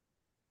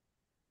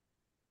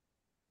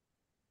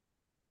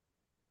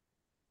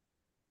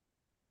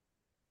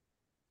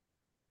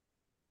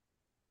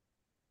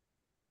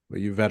Well,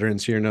 you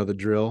veterans here know the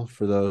drill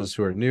for those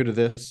who are new to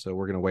this. So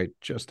we're going to wait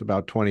just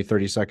about 20,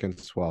 30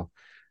 seconds while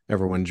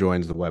everyone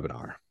joins the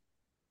webinar.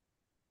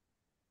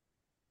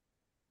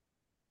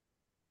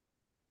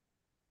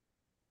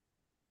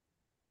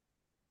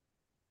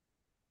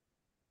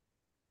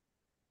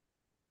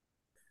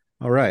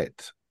 All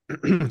right.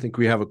 I think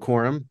we have a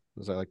quorum,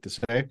 as I like to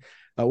say.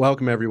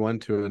 Welcome, everyone,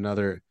 to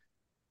another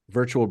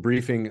virtual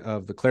briefing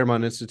of the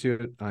Claremont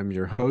Institute. I'm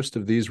your host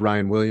of these,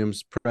 Ryan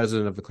Williams,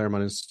 president of the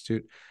Claremont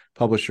Institute,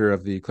 publisher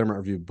of the Claremont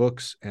Review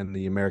books and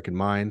the American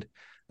Mind.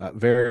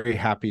 Very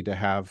happy to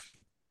have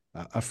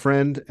a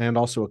friend and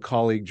also a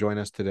colleague join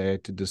us today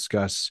to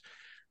discuss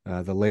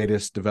the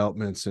latest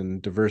developments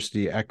in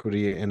diversity,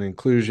 equity, and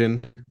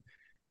inclusion,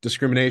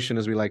 discrimination,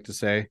 as we like to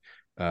say,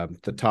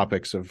 the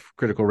topics of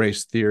critical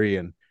race theory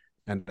and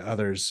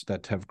others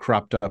that have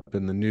cropped up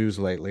in the news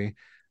lately.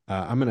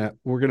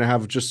 We're gonna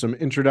have just some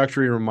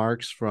introductory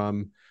remarks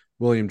from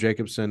William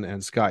Jacobson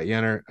and Scott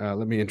Yenner.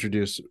 Let me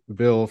introduce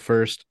Bill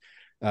first.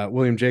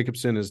 William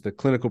Jacobson is the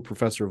clinical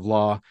professor of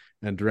law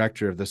and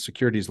director of the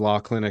Securities Law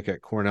Clinic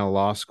at Cornell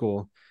Law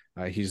School.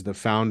 He's the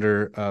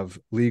founder of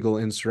Legal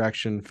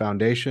Insurrection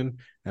Foundation,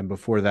 and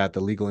before that, the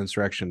Legal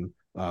Insurrection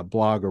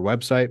blog or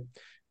website.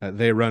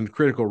 They run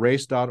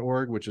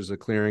criticalrace.org, which is a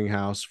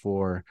clearinghouse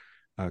for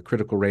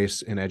critical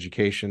race in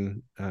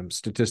education,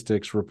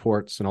 statistics,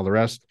 reports, and all the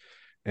rest,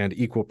 and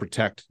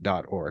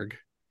equalprotect.org.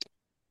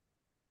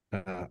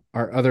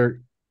 Our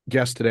other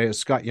guest today is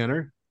Scott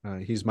Yenner.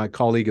 He's my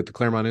colleague at the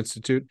Claremont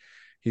Institute.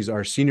 He's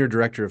our senior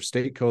director of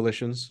state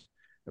coalitions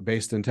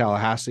based in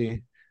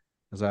Tallahassee.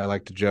 As I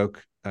like to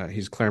joke,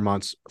 he's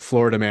Claremont's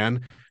Florida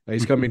man.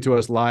 He's coming to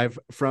us live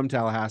from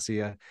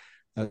Tallahassee.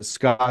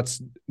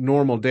 Scott's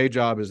normal day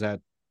job is at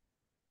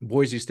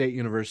Boise State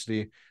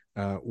University,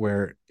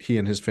 where he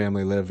and his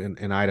family live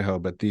in Idaho.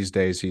 But these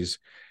days he's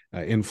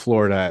in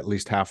Florida at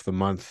least half the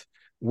month,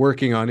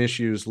 working on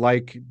issues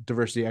like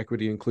diversity,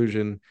 equity,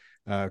 inclusion,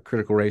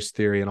 critical race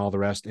theory, and all the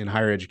rest in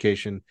higher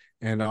education,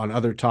 and on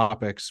other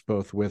topics,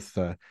 both with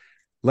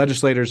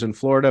legislators in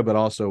Florida, but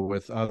also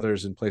with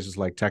others in places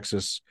like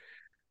Texas,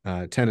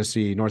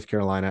 Tennessee, North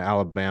Carolina,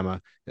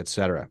 Alabama,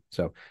 etc.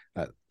 So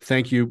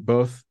thank you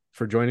both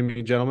for joining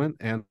me, gentlemen.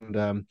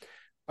 And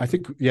I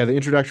think, the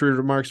introductory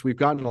remarks, we've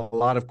gotten a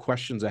lot of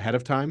questions ahead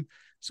of time.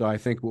 So I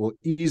think we'll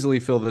easily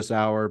fill this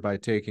hour by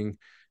taking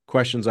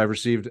questions I've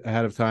received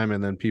ahead of time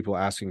and then people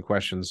asking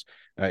questions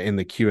in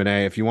the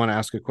Q&A. If you want to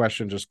ask a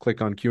question, just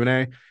click on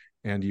Q&A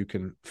and you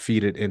can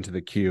feed it into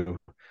the queue.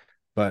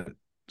 But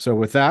so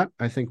with that,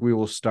 I think we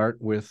will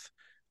start with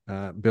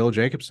Bill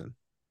Jacobson.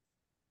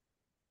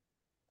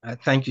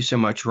 Thank you so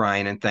much,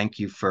 Ryan, and thank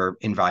you for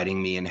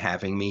inviting me and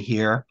having me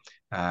here.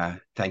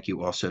 Thank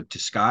you also to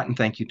Scott, and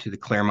thank you to the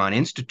Claremont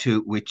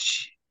Institute,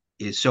 which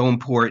is so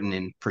important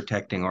in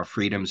protecting our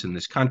freedoms in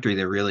this country.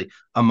 They're really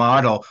a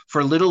model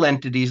for little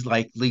entities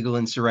like Legal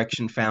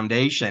Insurrection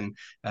Foundation,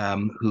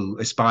 who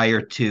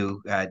aspire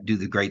to do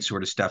the great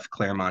sort of stuff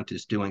Claremont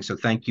is doing. So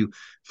thank you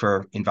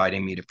for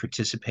inviting me to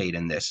participate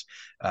in this.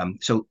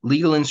 So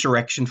Legal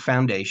Insurrection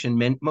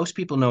Foundation, most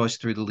people know us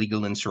through the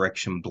Legal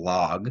Insurrection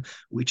blog,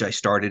 which I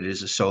started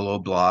as a solo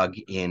blog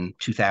in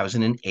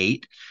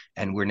 2008.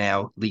 And we're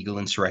now Legal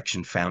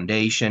Insurrection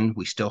Foundation.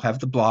 We still have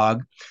the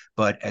blog,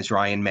 but as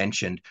Ryan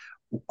mentioned,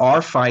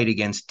 our fight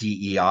against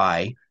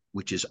DEI,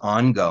 which is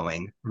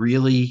ongoing,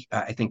 really,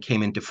 I think,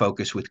 came into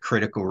focus with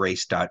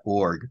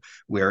criticalrace.org,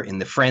 where in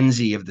the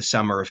frenzy of the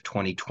summer of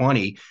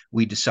 2020,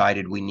 we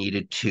decided we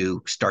needed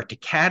to start to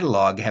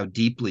catalog how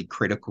deeply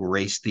critical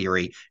race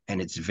theory and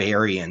its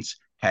variants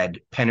had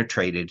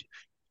penetrated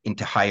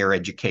into higher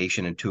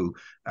education and to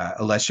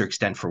a lesser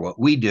extent for what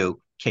we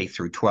do, K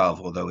through 12,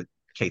 although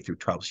K through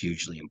 12 is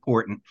hugely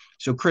important.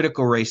 So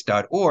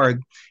criticalrace.org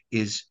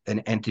is an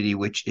entity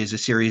which is a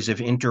series of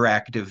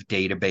interactive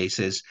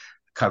databases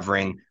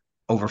covering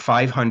over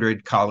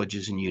 500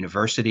 colleges and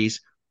universities,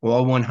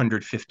 all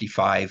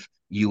 155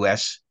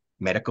 U.S.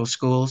 medical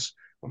schools,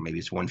 or maybe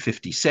it's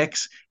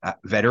 156,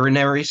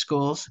 veterinary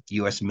schools,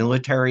 U.S.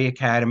 military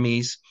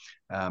academies,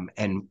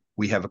 and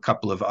we have a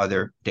couple of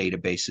other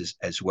databases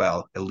as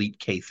well. Elite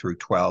K through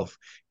 12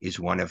 is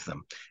one of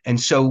them. And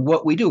so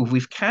what we do,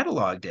 we've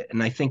cataloged it.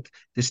 And I think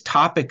this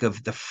topic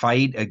of the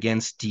fight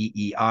against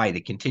DEI,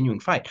 the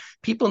continuing fight,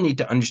 people need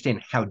to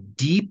understand how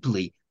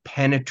deeply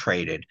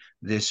penetrated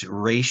this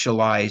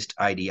racialized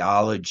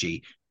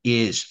ideology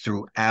is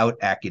throughout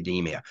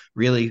academia.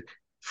 Really,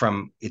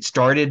 it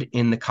started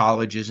in the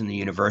colleges and the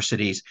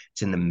universities.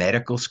 It's in the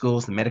medical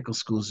schools. The medical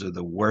schools are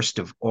the worst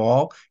of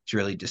all. It's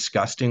really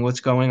disgusting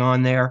what's going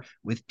on there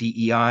with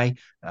DEI.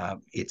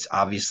 It's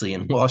obviously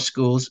in law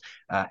schools,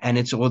 and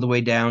it's all the way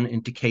down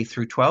into K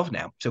through 12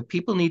 now. So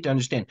people need to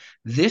understand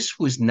this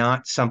was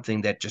not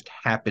something that just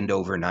happened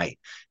overnight.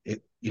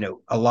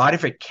 A lot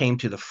of it came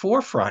to the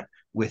forefront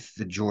with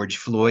the George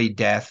Floyd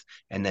death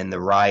and then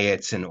the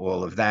riots and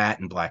all of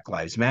that and Black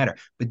Lives Matter.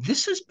 But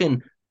this has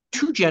been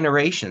two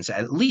generations,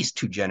 at least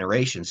two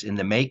generations in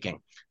the making.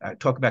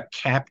 Talk about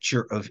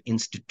capture of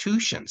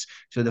institutions.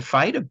 So the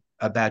fight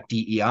about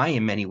DEI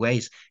in many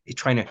ways is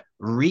trying to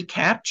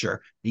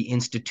recapture the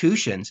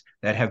institutions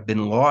that have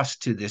been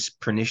lost to this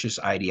pernicious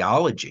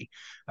ideology.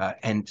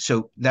 And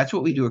so that's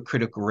what we do at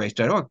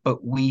criticalrace.org.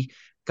 But we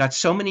got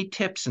so many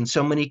tips and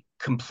so many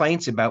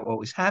complaints about what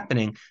was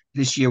happening.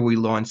 This year we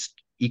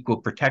launched Equal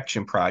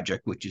Protection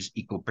Project, which is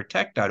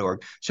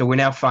equalprotect.org. So we're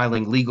now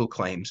filing legal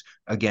claims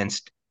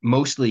against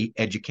mostly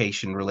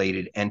education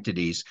related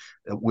entities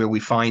where we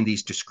find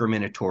these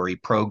discriminatory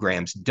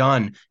programs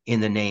done in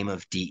the name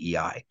of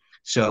DEI.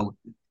 So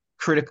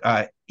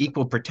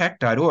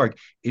equalprotect.org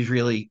is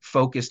really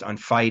focused on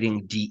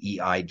fighting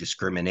DEI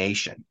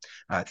discrimination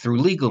through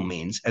legal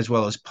means as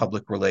well as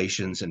public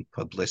relations and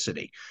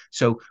publicity.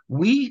 So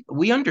we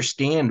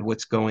understand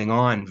what's going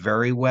on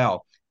very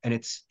well, and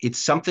it's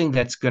something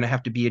that's going to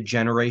have to be a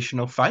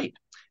generational fight.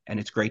 And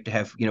it's great to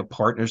have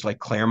partners like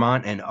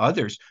Claremont and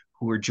others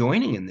who are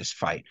joining in this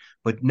fight.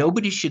 But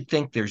nobody should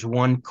think there's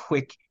one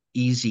quick,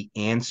 easy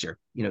answer.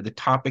 The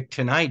topic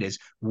tonight is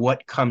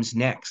what comes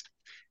next.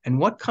 And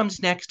what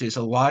comes next is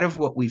a lot of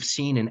what we've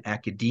seen in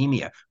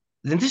academia.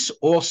 And this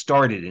all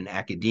started in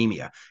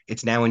academia.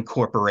 It's now in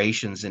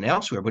corporations and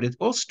elsewhere, but it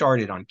all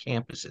started on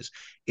campuses.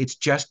 It's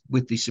just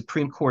with the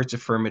Supreme Court's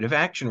affirmative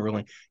action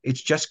ruling,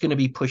 it's just going to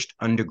be pushed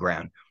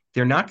underground.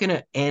 They're not going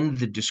to end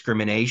the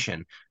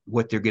discrimination.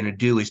 What they're going to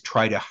do is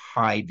try to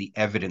hide the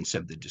evidence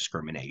of the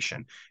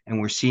discrimination. And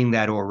we're seeing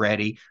that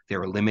already.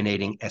 They're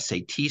eliminating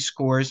SAT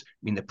scores.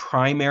 I mean, the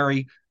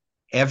primary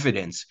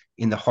evidence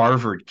in the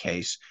Harvard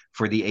case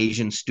for the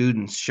Asian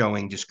students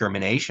showing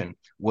discrimination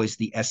was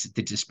the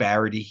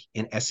disparity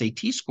in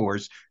SAT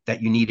scores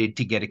that you needed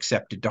to get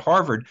accepted to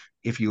Harvard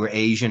if you were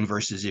Asian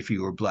versus if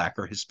you were Black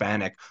or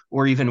Hispanic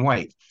or even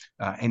white.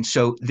 And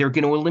so they're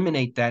going to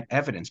eliminate that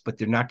evidence, but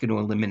they're not going to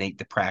eliminate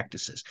the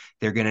practices.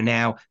 They're going to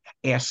now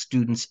ask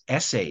students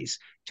essays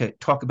to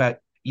talk about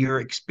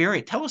your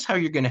experience. Tell us how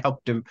you're going to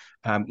help them,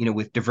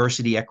 with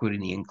diversity, equity,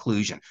 and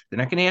inclusion. They're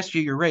not going to ask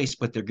you your race,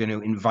 but they're going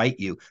to invite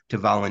you to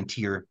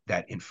volunteer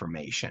that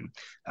information.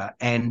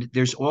 And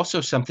there's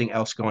also something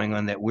else going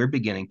on that we're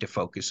beginning to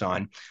focus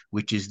on,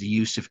 which is the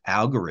use of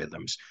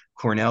algorithms.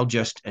 Cornell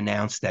just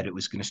announced that it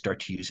was going to start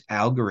to use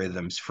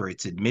algorithms for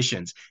its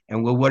admissions.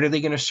 And well, what are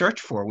they going to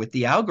search for with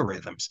the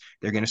algorithms?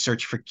 They're going to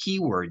search for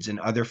keywords and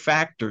other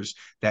factors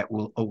that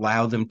will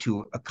allow them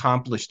to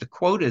accomplish the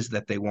quotas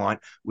that they want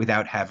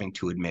without having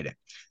to admit it.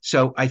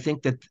 So I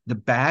think that the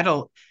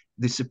battle,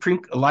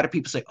 a lot of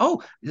people say,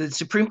 oh, the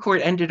Supreme Court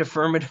ended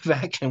affirmative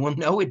action. Well,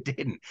 no, it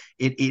didn't.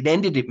 It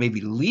ended it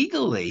maybe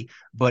legally,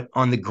 but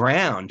on the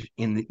ground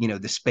in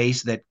the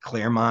space that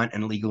Claremont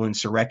and legal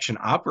insurrection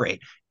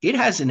operate, it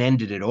hasn't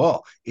ended at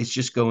all. It's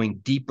just going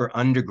deeper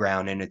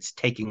underground, and it's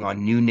taking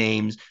on new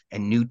names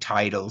and new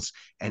titles.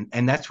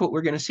 And that's what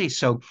we're going to see.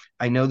 So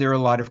I know there are a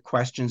lot of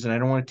questions, and I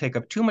don't want to take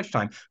up too much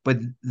time, but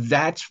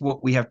that's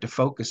what we have to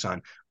focus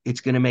on.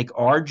 It's going to make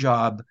our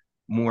job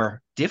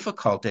more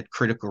difficult at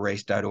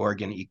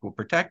criticalrace.org and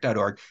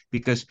equalprotect.org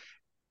because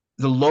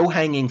the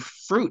low-hanging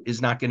fruit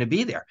is not going to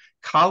be there.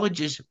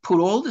 Colleges put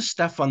all the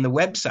stuff on the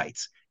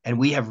websites, and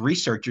we have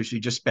researchers who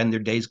just spend their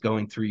days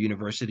going through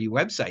university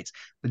websites.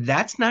 But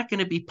that's not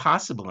going to be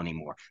possible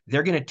anymore.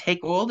 They're going to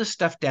take all the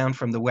stuff down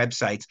from the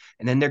websites,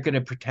 and then they're going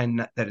to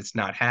pretend that it's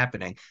not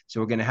happening. So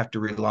we're going to have to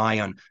rely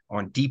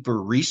on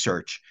deeper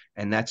research,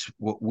 and that's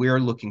what we're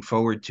looking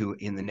forward to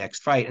in the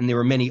next fight. And there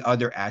are many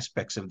other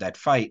aspects of that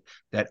fight,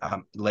 that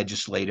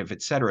legislative,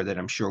 et cetera, that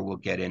I'm sure we'll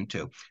get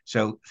into.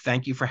 So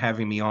thank you for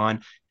having me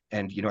on.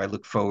 And, I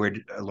look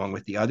forward, along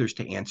with the others,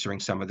 to answering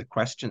some of the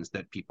questions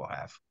that people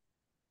have.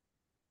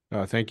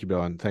 Thank you,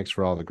 Bill, and thanks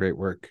for all the great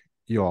work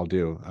you all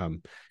do.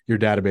 Your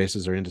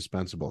databases are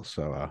indispensable.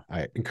 So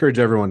I encourage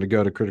everyone to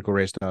go to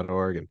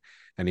criticalrace.org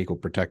and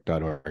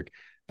equalprotect.org.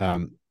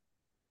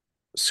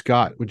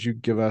 Scott, would you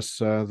give us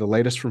the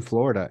latest from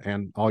Florida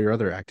and all your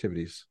other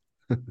activities?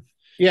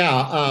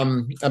 Yeah.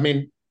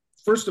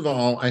 First of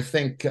all, I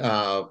think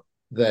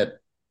that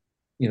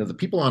the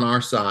people on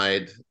our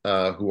side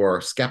who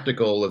are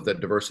skeptical of the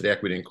diversity,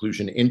 equity,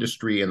 inclusion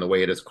industry and the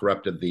way it has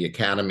corrupted the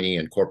academy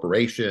and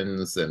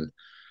corporations and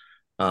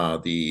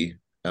the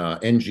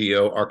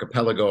NGO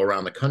archipelago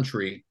around the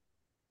country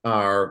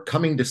are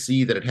coming to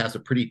see that it has a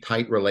pretty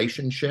tight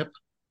relationship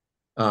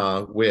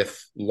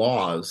with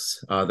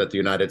laws that the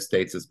United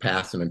States has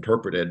passed and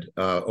interpreted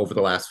over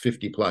the last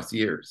 50 plus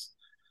years.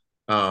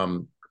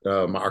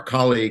 Our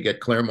colleague at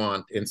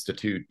Claremont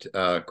Institute,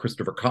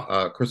 Christopher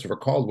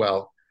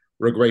Caldwell,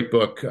 wrote a great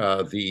book,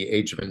 The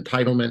Age of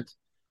Entitlement,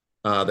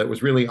 that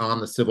was really on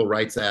the Civil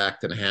Rights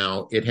Act and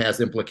how it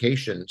has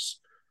implications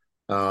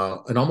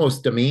and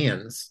almost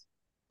demands,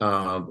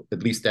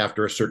 at least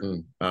after a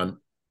certain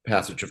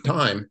passage of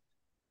time,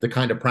 the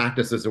kind of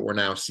practices that we're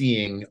now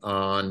seeing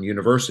on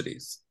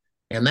universities.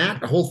 And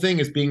that whole thing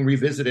is being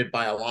revisited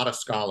by a lot of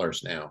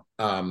scholars now.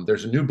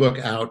 There's a new book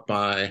out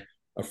by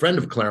a friend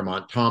of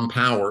Claremont, Tom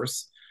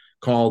Powers,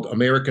 called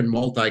American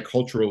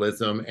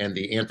Multiculturalism and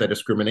the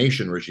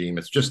Anti-Discrimination Regime.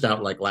 It's just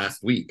out like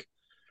last week.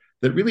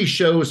 that really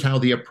shows how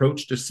the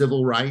approach to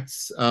civil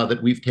rights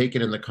that we've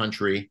taken in the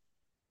country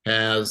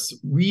has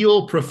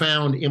real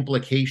profound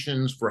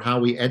implications for how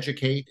we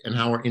educate and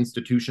how our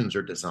institutions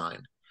are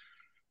designed.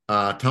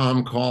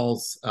 Tom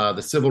calls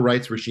the civil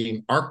rights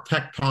regime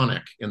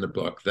architectonic in the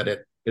book, that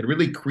it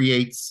really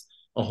creates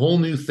a whole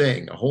new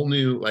thing, a whole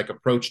new like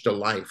approach to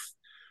life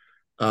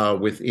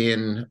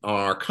within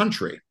our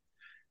country.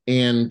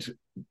 And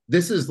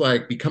this is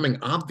like becoming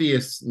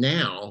obvious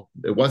now.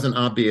 It wasn't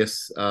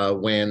obvious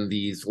when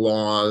these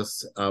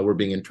laws were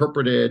being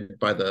interpreted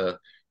by the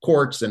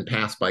courts and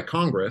passed by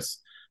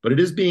Congress, but it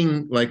is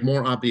being like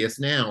more obvious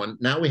now. And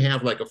now we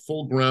have like a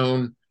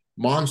full-grown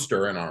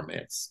monster in our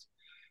midst.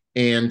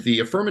 And the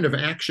affirmative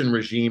action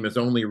regime is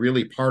only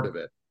really part of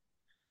it.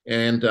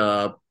 And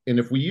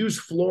if we use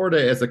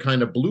Florida as a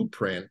kind of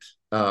blueprint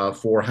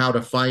for how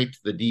to fight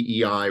the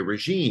DEI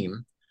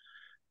regime,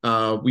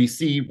 we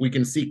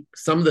can see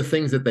some of the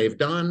things that they've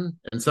done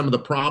and some of the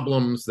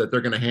problems that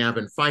they're going to have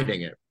in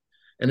fighting it.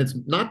 And it's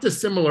not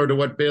dissimilar to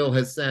what Bill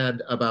has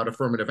said about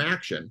affirmative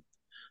action,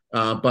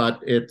 but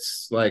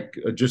it's like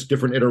just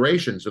different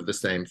iterations of the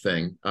same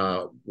thing.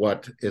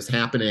 What is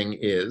happening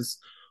is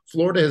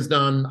Florida has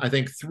done, I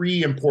think,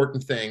 three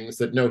important things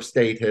that no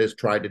state has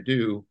tried to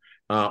do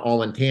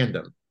all in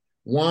tandem.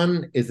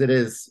 One is it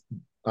has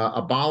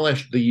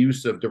abolished the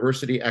use of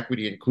diversity,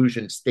 equity,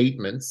 inclusion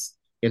statements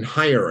in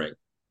hiring.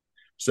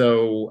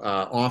 So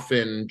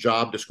often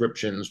job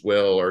descriptions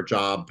or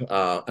job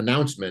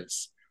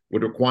announcements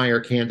would require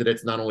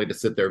candidates not only to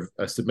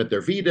submit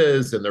their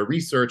vitas and their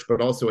research, but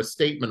also a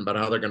statement about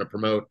how they're going to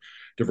promote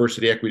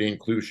diversity, equity,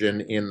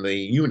 inclusion in the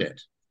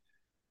unit.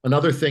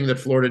 Another thing that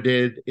Florida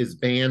did is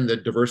ban the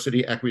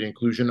diversity, equity,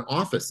 inclusion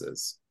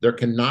offices. There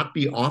cannot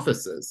be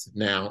offices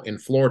now in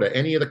Florida,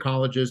 any of the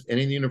colleges,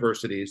 any of the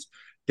universities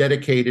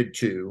dedicated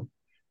to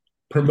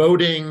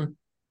promoting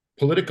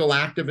political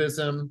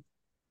activism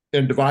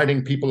and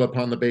dividing people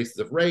upon the basis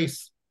of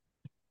race.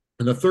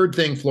 And the third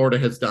thing Florida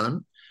has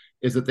done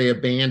is that they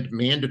have banned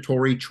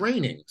mandatory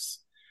trainings.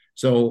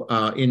 So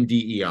in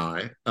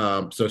DEI,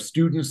 so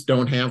students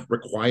don't have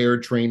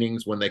required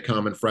trainings when they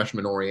come in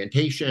freshman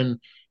orientation.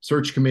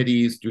 Search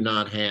committees do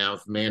not have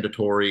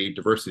mandatory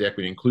diversity,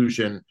 equity,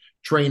 inclusion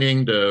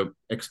training to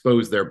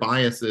expose their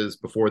biases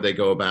before they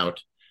go about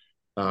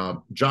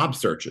job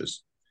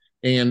searches.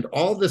 And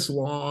all this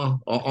law,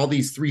 all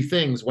these three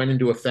things went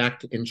into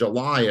effect in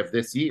July of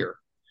this year.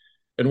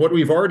 And what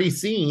we've already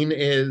seen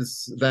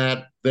is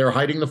that they're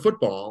hiding the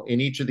football in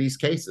each of these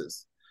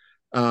cases.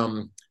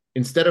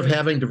 Instead of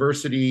having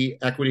diversity,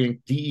 equity,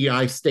 and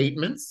DEI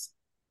statements,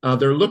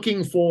 they're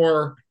looking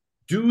for,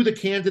 do the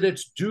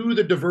candidates do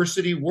the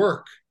diversity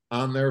work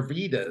on their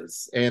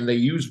vitas? And they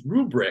use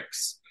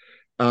rubrics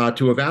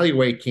to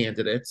evaluate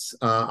candidates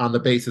on the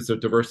basis of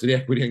diversity,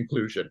 equity, and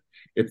inclusion.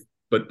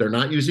 But they're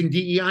not using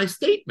DEI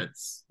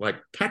statements. Like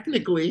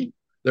technically,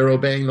 they're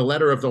obeying the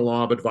letter of the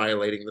law, but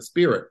violating the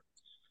spirit.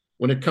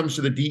 When it comes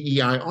to the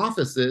DEI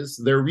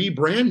offices, they're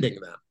rebranding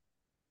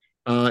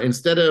them.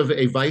 Instead of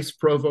a vice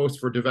provost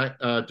for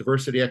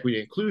diversity, equity,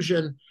 and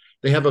inclusion,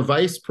 they have a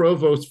vice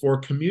provost for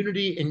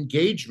community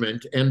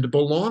engagement and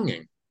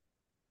belonging.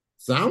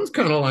 Sounds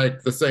kind of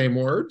like the same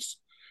words,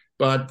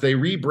 but they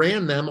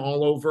rebrand them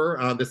all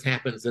over. This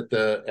happens at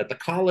the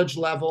college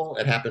level.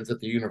 It happens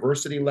at the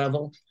university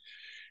level.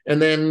 And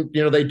then,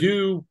 they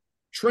do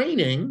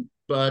training,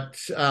 but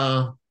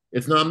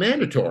it's not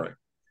mandatory.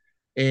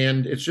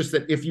 And it's just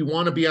that if you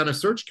want to be on a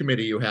search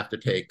committee, you have to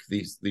take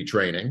the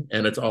training,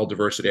 and it's all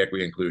diversity,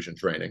 equity, inclusion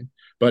training.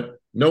 But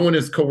no one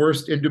is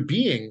coerced into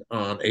being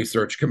on a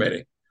search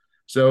committee.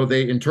 So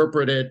they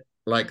interpret it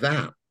like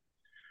that.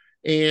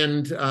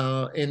 And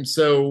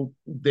so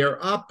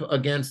they're up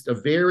against a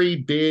very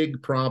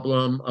big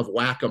problem of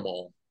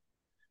whack-a-mole,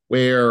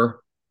 where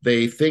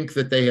they think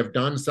that they have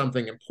done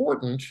something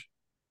important,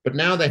 but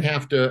now they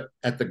have to,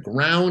 at the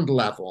ground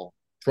level,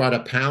 try to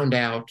pound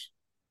out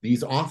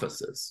these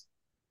offices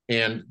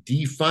and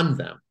defund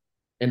them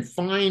and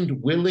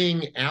find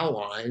willing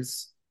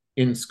allies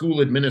in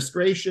school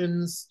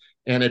administrations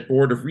and at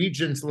Board of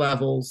Regents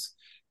levels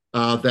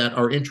that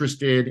are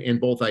interested in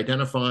both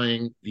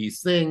identifying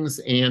these things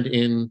and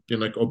in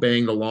like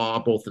obeying the law,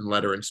 both in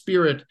letter and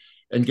spirit,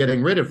 and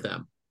getting rid of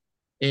them.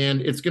 And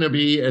it's going to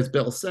be, as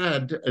Bill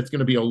said, it's going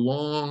to be a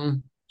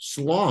long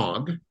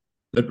slog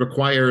that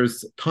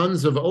requires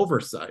tons of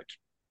oversight.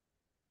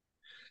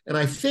 And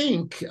I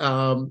think,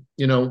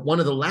 one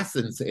of the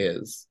lessons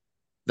is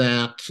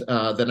that,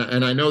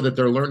 and I know that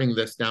they're learning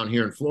this down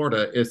here in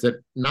Florida, is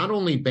that not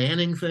only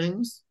banning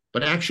things,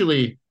 but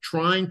actually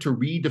trying to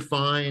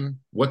redefine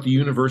what the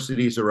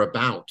universities are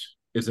about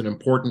is an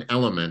important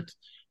element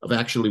of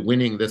actually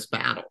winning this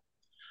battle.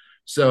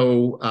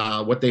 So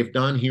what they've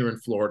done here in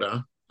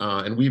Florida,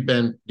 and we've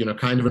been,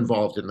 kind of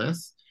involved in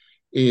this,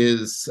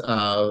 is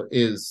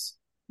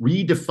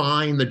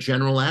redefine the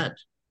general ed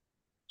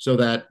so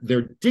that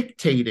they're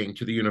dictating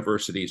to the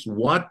universities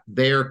what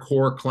their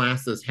core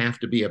classes have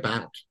to be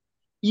about,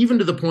 even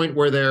to the point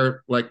where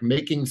they're like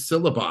making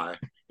syllabi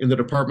in the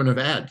Department of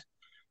Ed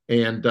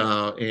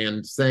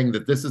and saying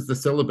that this is the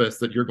syllabus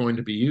that you're going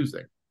to be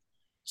using.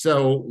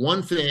 So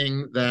one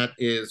thing that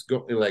is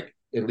like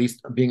at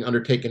least being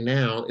undertaken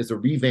now is a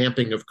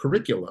revamping of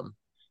curriculum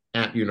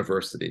at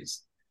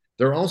universities.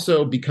 They're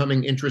also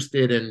becoming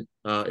interested in,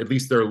 at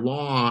least their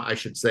law, I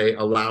should say,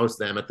 allows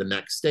them at the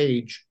next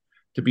stage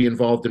to be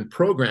involved in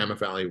program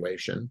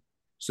evaluation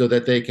so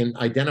that they can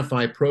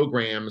identify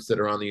programs that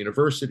are on the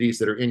universities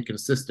that are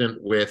inconsistent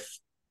with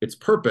its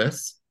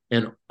purpose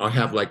and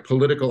have like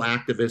political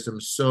activism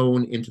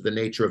sewn into the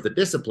nature of the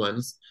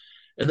disciplines.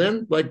 And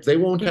then like they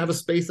won't have a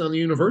space on the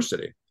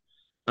university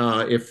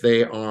if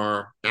they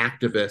are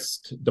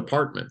activist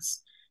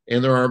departments.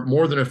 And there are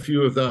more than a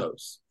few of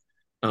those.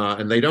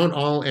 And they don't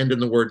all end in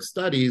the word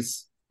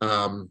studies,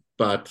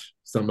 but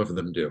some of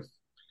them do.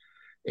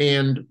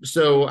 And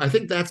so I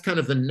think that's kind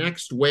of the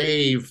next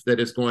wave that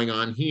is going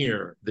on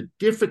here. The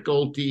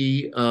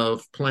difficulty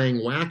of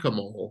playing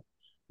whack-a-mole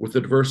with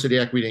the diversity,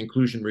 equity,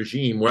 inclusion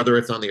regime, whether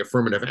it's on the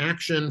affirmative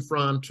action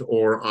front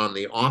or on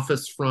the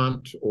office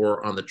front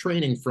or on the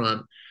training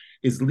front,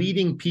 is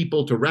leading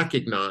people to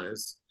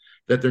recognize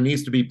that there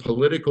needs to be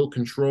political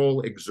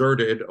control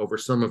exerted over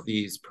some of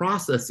these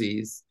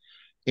processes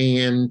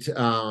and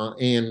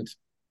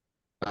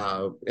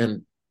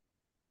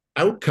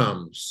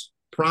outcomes,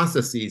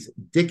 processes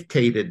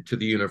dictated to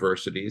the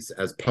universities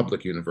as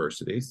public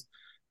universities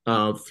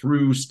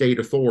through state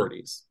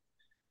authorities.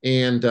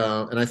 And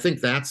I think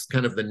that's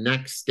kind of the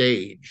next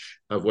stage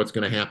of what's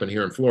going to happen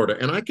here in Florida.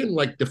 And I can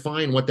like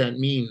define what that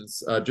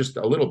means just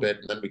a little bit,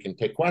 and then we can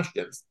take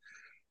questions.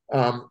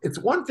 It's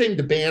one thing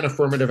to ban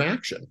affirmative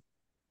action.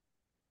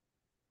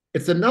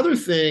 It's another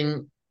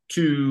thing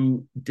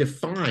to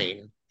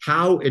define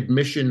how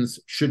admissions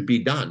should be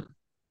done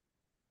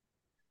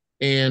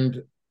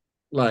and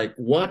like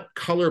what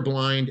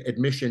colorblind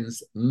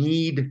admissions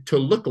need to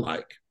look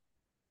like.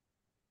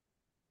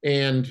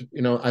 And,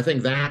 you know, I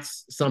think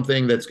that's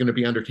something that's going to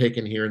be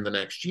undertaken here in the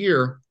next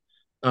year,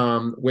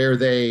 where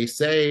they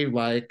say,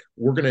 like,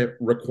 we're going to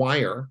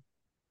require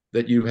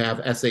that you have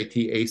SAT,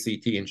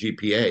 ACT, and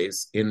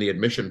GPAs in the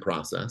admission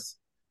process.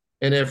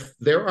 And if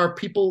there are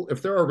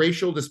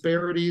racial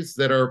disparities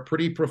that are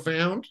pretty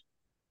profound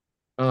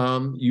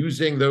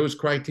using those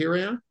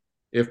criteria,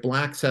 if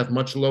Blacks have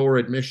much lower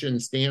admission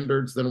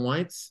standards than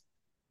whites,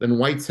 then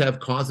whites have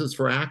causes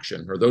for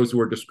action, or those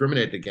who are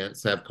discriminated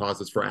against have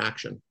causes for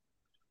action.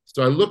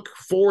 So I look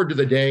forward to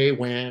the day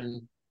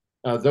when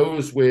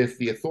those with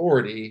the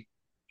authority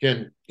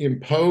can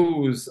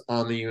impose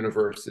on the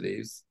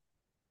universities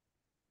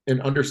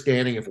an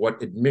understanding of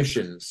what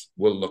admissions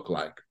will look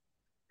like.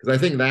 Because I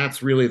think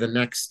that's really the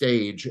next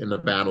stage in the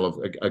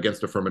battle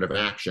against affirmative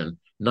action,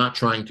 not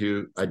trying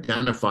to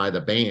identify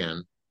the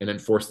ban and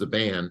enforce the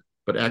ban,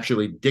 but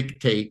actually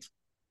dictate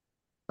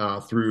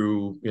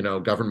through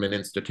government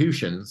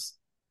institutions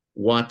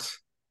what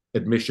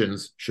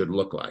admissions should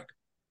look like.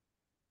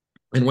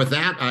 And with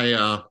that,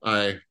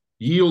 I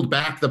yield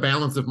back the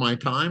balance of my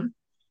time,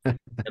 and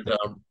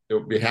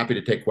I'll be happy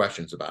to take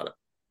questions about it.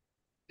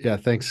 Yeah,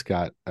 thanks,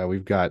 Scott.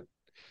 We've got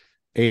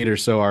 8 or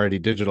so already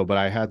digital, but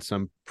I had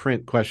some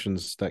print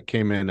questions that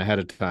came in ahead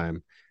of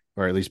time,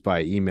 or at least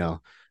by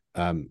email.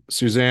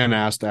 Suzanne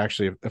asked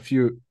actually a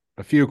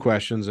few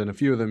questions, and a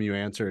few of them you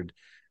answered.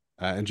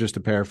 And just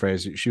to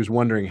paraphrase, she was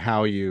wondering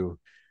how you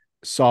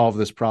solve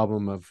this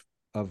problem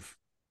of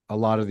a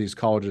lot of these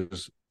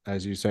colleges,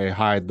 as you say,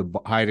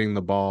 hiding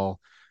the ball,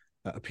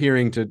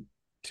 appearing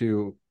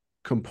to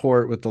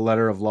comport with the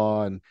letter of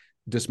law and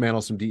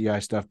dismantle some DEI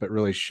stuff, but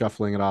really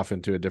shuffling it off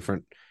into a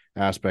different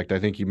aspect. I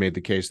think you made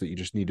the case that you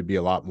just need to be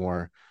a lot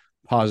more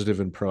positive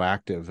and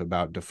proactive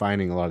about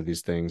defining a lot of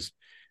these things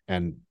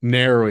and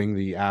narrowing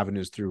the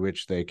avenues through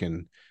which they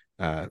can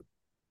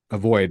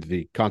avoid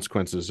the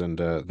consequences and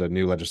the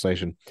new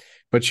legislation.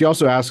 But she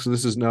also asks,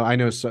 I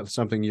know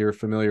something you're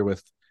familiar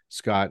with,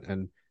 Scott,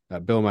 and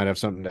Bill might have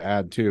something to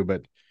add too,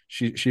 but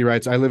she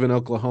writes, I live in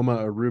Oklahoma,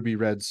 a ruby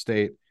red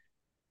state,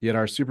 yet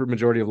our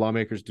supermajority of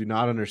lawmakers do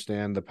not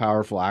understand the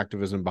powerful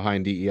activism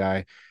behind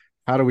DEI.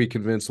 How do we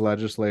convince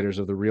legislators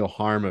of the real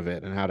harm of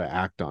it and how to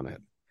act on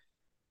it?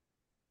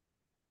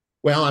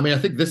 Well, I mean, I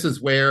think this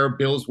is where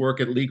Bill's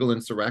work at Legal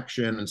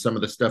Insurrection and some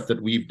of the stuff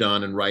that we've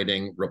done in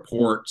writing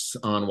reports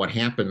on what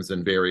happens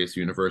in various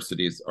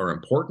universities are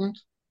important.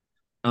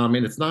 And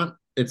it's not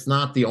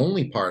the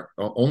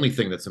only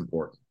thing that's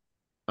important.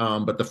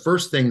 But the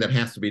first thing that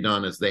has to be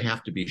done is they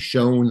have to be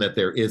shown that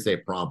there is a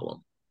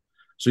problem.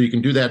 So you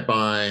can do that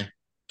by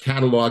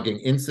cataloging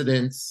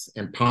incidents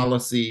and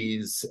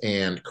policies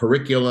and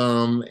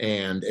curriculum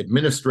and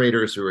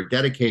administrators who are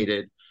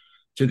dedicated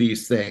to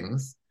these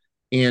things,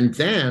 and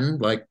then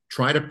like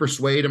try to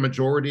persuade a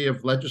majority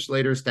of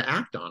legislators to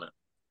act on it.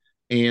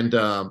 And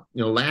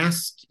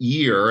last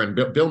year, and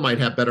Bill might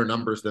have better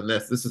numbers than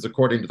this. This is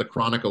according to the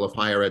Chronicle of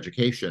Higher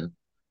Education.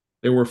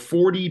 There were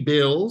 40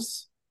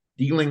 bills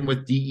dealing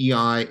with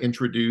DEI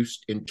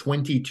introduced in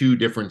 22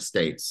 different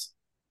states.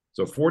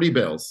 So 40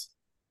 bills,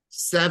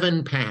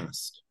 7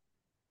 passed.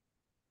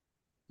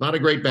 Not a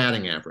great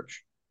batting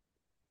average.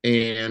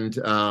 And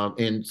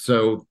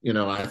so,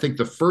 I think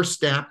the first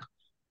step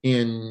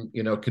in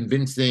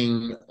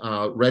convincing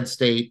red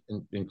state,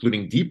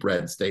 including deep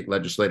red state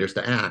legislators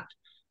to act,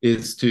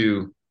 is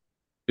to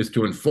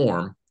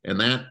inform, and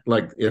that,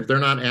 like, if they're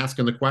not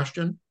asking the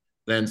question,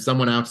 then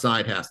someone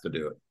outside has to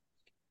do it.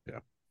 Yeah.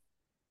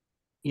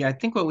 Yeah, I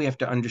think what we have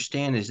to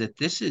understand is that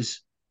this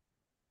is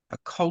a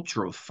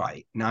cultural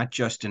fight, not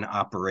just an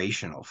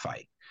operational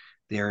fight.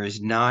 There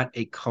is not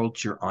a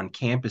culture on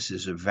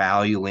campuses of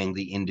valuing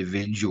the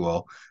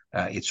individual.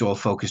 It's all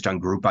focused on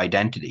group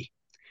identity.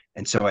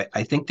 And so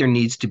I think there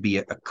needs to be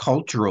a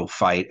cultural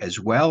fight as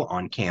well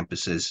on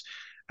campuses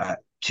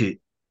to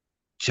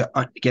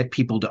get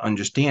people to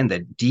understand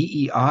that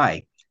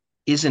DEI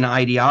is an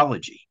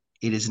ideology.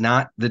 It is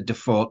not the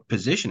default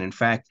position. In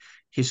fact,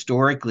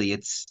 historically,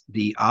 it's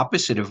the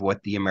opposite of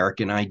what the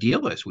American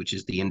ideal is, which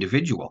is the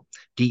individual.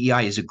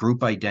 DEI is a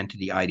group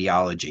identity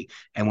ideology.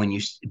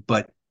 And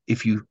but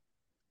if you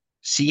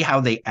see how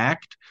they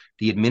act,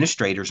 the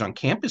administrators on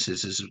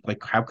campuses is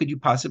like, how could you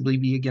possibly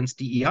be against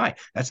DEI?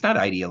 That's not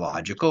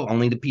ideological.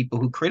 Only the people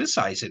who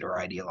criticize it are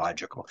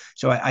ideological.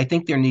 So I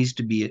think there needs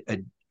to be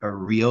a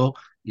real,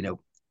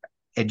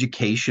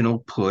 educational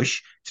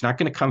push. It's not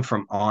going to come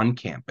from on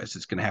campus.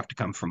 It's going to have to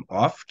come from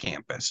off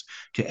campus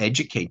to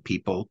educate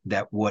people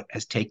that what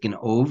has taken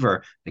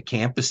over the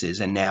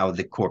campuses and now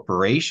the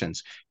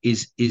corporations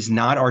is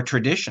not our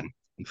tradition.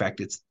 In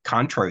fact, it's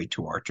contrary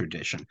to our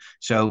tradition.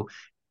 So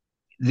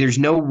there's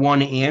no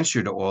one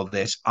answer to all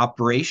this.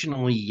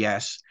 Operationally,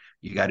 yes,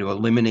 you got to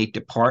eliminate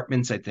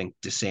departments. I think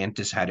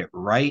DeSantis had it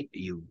right.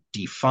 You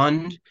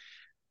defund.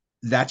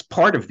 That's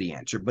part of the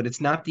answer, but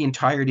it's not the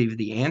entirety of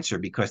the answer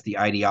because the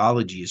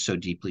ideology is so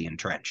deeply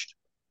entrenched.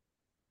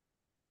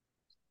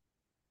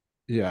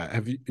 Yeah.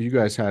 Have you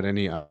guys had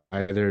any,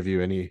 either of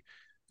you, any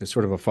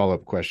sort of a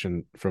follow-up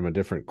question from a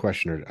different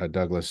questioner?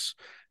 Douglas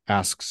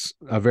asks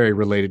a very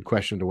related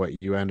question to what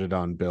you ended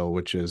on, Bill,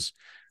 which is,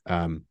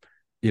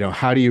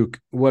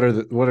 what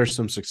are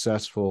some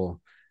successful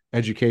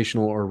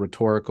educational or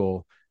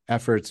rhetorical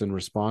efforts and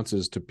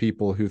responses to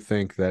people who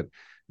think that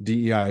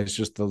DEI is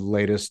just the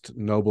latest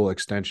noble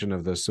extension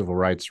of the civil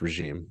rights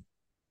regime?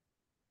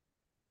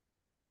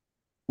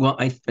 Well,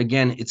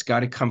 again, it's got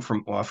to come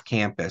from off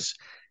campus,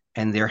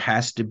 and there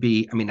has to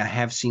be. I mean, I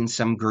have seen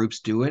some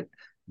groups do it,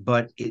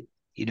 but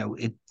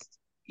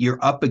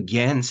you're up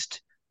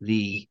against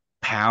the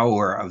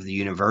power of the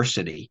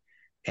university,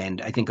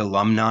 and I think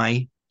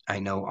alumni. I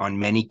know on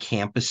many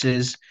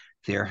campuses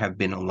there have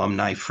been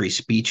alumni free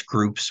speech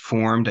groups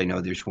formed. I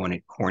know there's one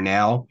at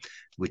Cornell,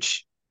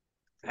 which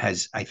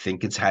I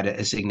think it's had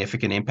a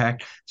significant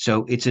impact.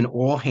 So it's an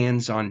all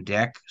hands on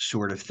deck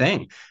sort of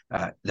thing.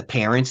 The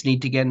parents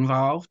need to get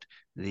involved.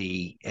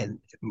 And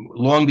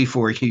long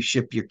before you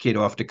ship your kid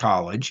off to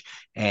college,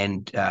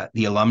 and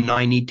the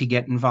alumni need to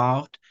get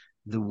involved.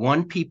 The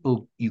one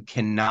people you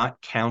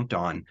cannot count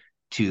on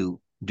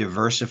to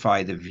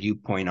diversify the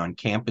viewpoint on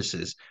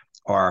campuses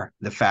are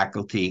the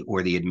faculty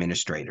or the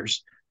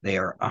administrators. They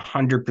are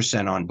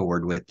 100% on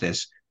board with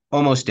this,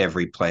 almost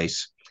every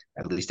place,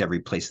 at least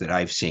every place that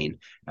I've seen.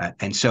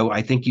 And so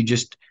I think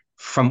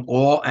from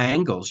all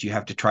angles, you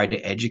have to try to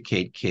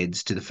educate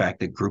kids to the fact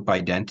that group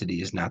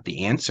identity is not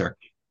the answer,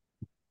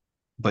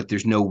 but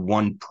there's no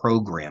one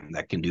program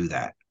that can do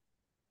that.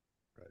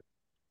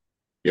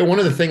 Yeah, one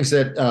of the things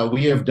that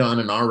we have done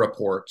in our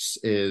reports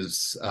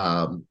is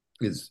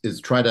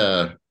try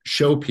to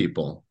show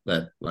people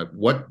that, like,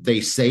 what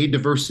they say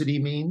diversity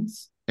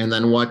means and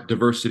then what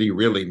diversity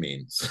really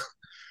means.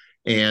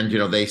 And,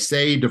 they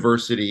say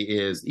diversity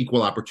is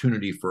equal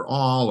opportunity for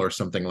all or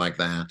something like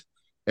that.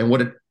 And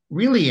what it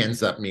really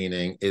ends up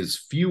meaning is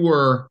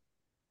fewer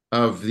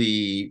of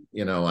the,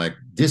 like,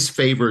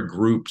 disfavored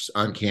groups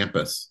on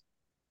campus.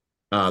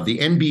 The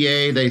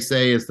NBA, they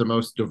say, is the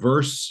most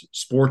diverse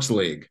sports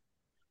league.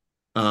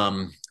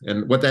 And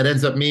what that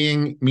ends up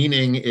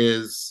meaning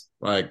is,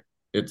 like,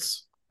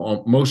 it's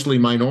mostly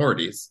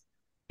minorities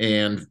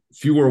and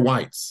fewer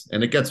whites.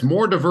 And it gets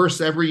more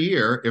diverse every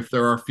year if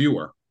there are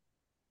fewer.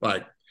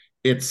 Like,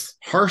 it's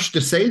harsh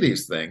to say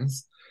these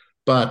things,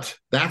 but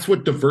that's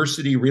what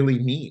diversity really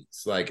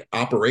means, like,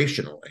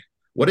 operationally.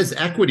 What does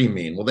equity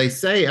mean? Well, they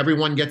say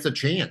everyone gets a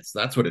chance.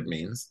 That's what it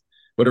means.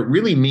 What it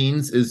really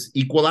means is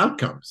equal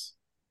outcomes.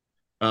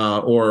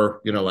 The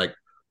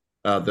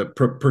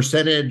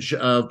percentage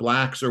of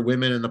Blacks or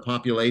women in the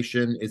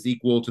population is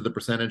equal to the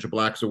percentage of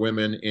Blacks or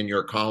women in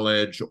your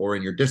college or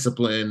in your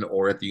discipline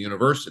or at the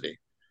university.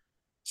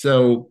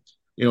 So,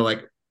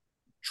 like,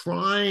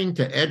 trying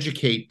to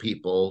educate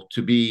people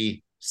to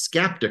be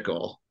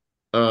skeptical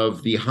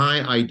of the high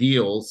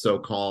ideals,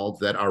 so-called,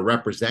 that are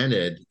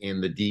represented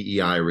in the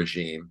DEI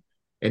regime,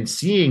 and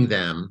seeing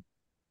them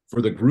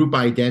for the group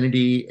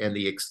identity and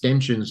the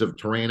extensions of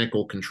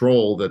tyrannical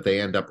control that they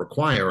end up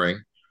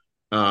requiring,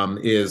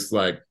 is,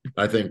 like,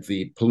 I think,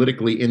 the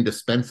politically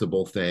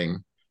indispensable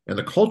thing and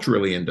the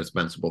culturally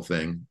indispensable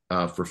thing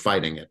for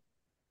fighting it.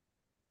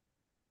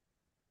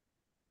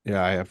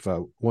 Yeah, I have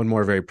one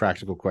more very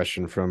practical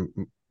question from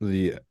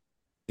the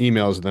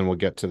emails, and then we'll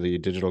get to the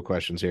digital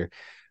questions here.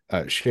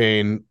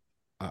 Shane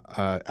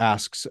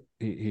asks,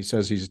 he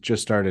says he's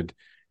just started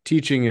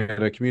teaching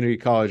at a community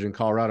college in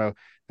Colorado,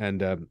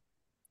 and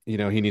he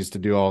needs to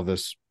do all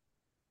this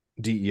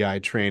DEI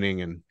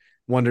training, and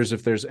wonders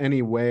if there's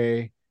any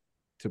way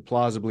to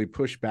plausibly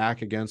push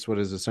back against what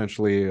is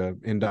essentially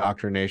an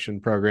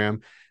indoctrination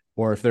program,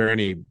 or if there are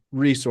any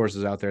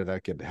resources out there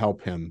that could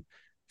help him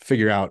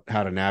figure out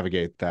how to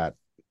navigate that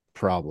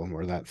problem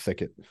or that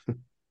thicket.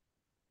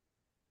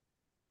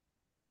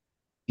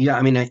 Yeah,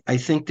 I mean, I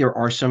think there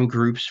are some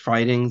groups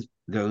fighting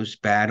those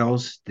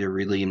battles. They're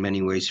really, in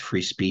many ways,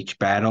 free speech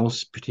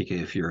battles,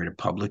 particularly if you're at a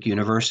public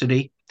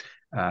university.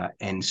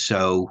 And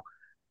so,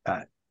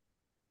 uh,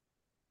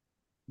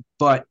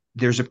 but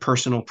there's a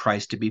personal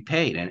price to be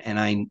paid.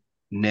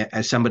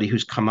 As somebody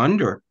who's come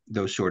under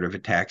those sort of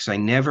attacks, I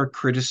never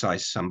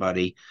criticize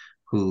somebody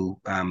who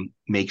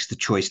makes the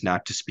choice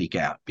not to speak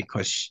out,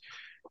 because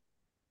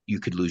you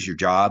could lose your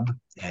job.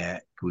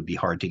 It would be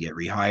hard to get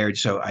rehired.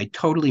 So I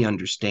totally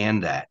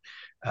understand that.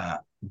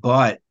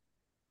 But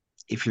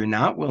if you're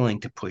not willing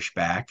to push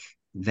back,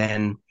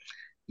 then,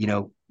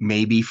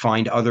 maybe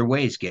find other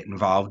ways, get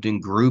involved in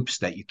groups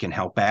that you can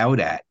help out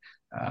at,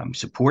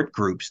 support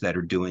groups that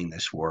are doing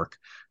this work,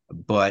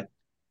 but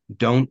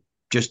don't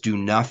just do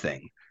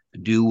nothing.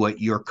 Do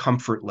what your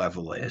comfort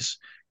level is.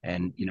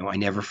 And, I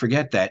never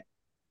forget that,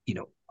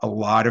 a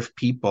lot of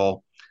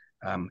people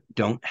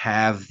don't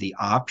have the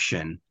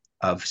option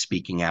of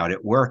speaking out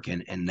at work.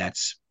 And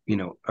that's,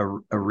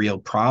 a real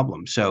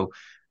problem. So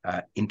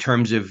in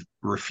terms of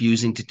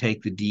refusing to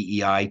take the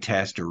DEI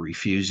test or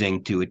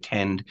refusing to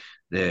attend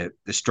the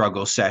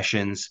struggle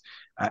sessions,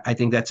 I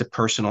think that's a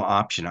personal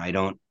option. I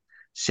don't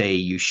say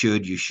you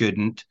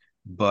shouldn't,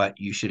 but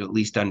you should at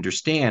least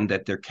understand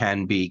that there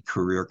can be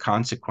career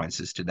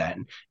consequences to that.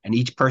 And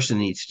each person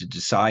needs to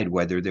decide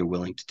whether they're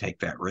willing to take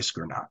that risk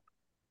or not.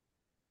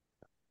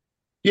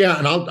 Yeah,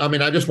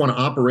 and I just want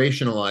to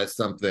operationalize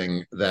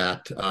something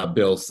that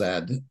Bill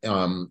said.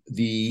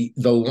 The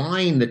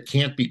line that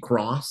can't be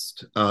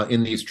crossed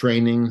in these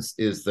trainings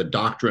is the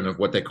doctrine of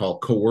what they call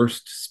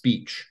coerced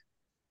speech,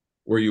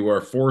 where you are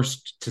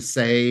forced to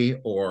say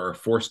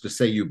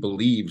you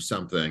believe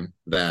something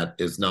that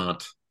is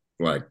not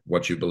like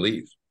what you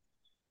believe.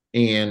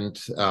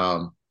 And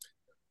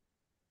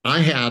I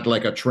had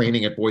like a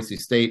training at Boise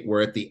State where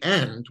at the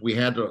end we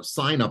had to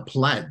sign a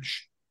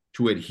pledge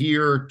to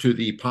adhere to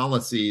the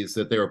policies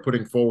that they were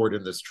putting forward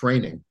in this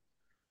training.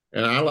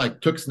 And I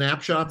like took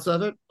snapshots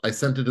of it. I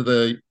sent it to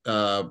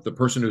the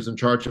person who's in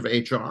charge of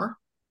HR.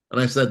 And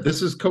I said,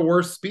 this is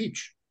coerced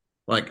speech.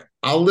 Like,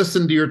 I'll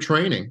listen to your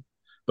training,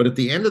 but at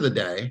the end of the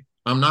day,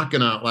 I'm not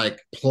going to like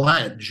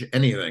pledge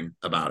anything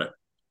about it.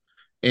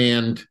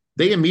 And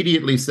they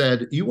immediately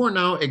said, you are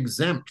now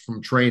exempt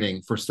from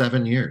training for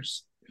 7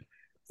 years.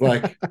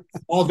 Like,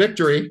 all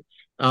victory.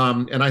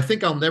 And I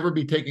think I'll never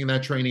be taking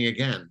that training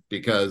again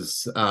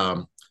because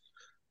they're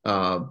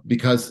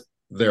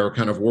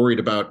kind of worried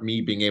about me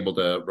being able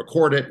to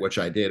record it, which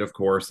I did, of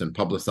course, and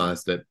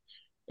publicized it,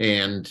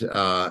 and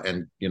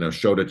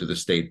showed it to the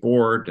state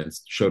board and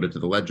showed it to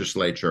the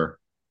legislature.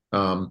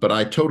 But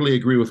I totally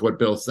agree with what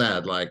Bill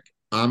said. Like,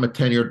 I'm a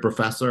tenured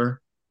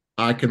professor.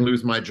 I can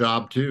lose my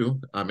job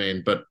too. I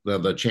mean, but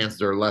the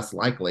chances are less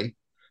likely,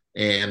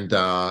 and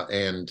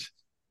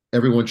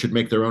everyone should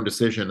make their own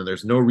decision. And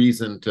there's no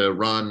reason to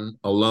run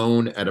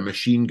alone at a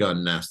machine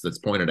gun nest that's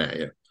pointed at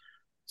you.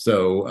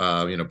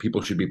 So,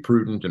 people should be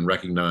prudent and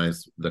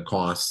recognize the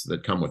costs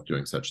that come with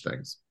doing such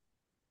things.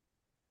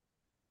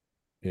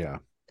 Yeah.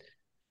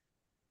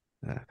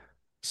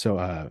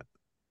 So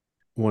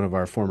one of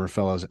our former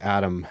fellows,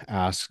 Adam,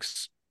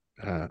 asks,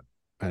 either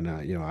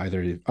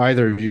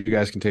of you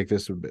guys can take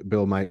this.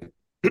 Bill might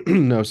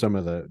know some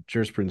of the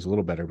jurisprudence a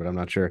little better, but I'm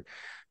not sure.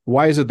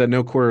 Why is it that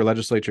no court or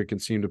legislature can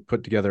seem to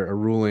put together a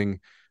ruling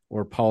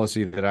or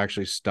policy that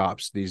actually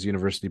stops these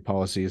university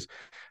policies?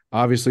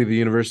 Obviously, the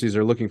universities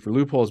are looking for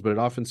loopholes, but it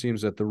often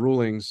seems that the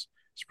rulings,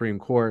 Supreme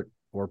Court,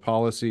 or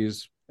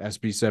policies,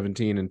 SB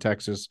 17 in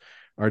Texas,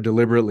 are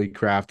deliberately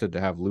crafted to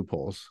have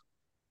loopholes.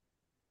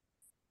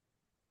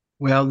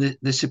 Well,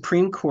 the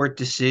Supreme Court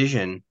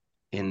decision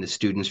in the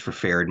Students for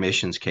Fair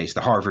Admissions case, the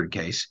Harvard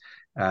case,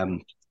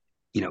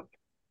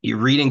 you're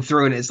reading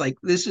through and it's like,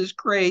 this is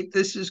great,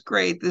 this is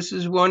great, this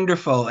is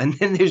wonderful. And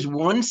then there's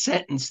one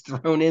sentence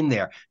thrown in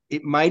there.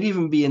 It might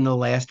even be in the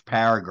last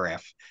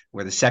paragraph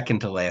or the second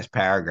to last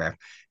paragraph,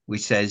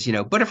 which says,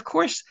 but of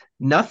course,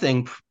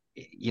 nothing,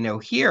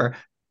 here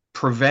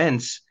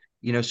prevents,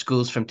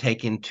 schools from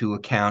taking into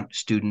account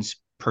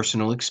students'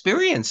 personal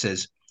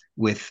experiences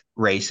with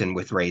race and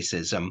with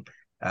racism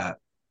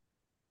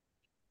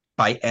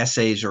by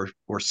essays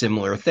or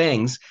similar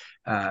things.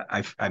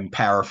 I'm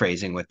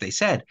paraphrasing what they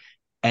said.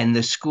 And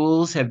the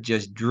schools have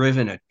just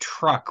driven a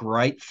truck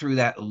right through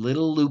that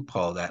little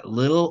loophole, that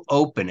little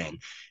opening.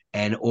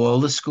 And all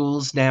the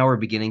schools now are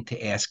beginning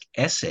to ask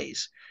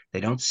essays. They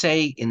don't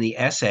say in the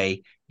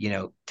essay,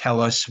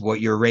 tell us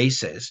what your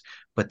race is,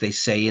 but they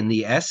say in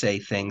the essay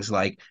things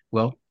like,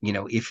 well,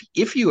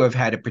 if you have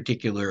had a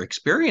particular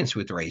experience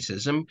with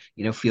racism,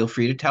 feel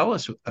free to tell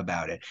us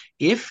about it.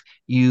 If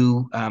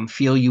you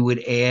feel you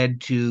would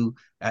add to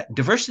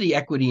diversity,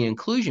 equity, and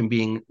inclusion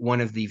being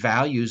one of the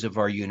values of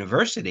our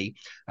university,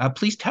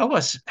 please tell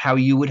us how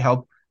you would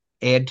help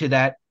add to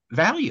that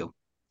value.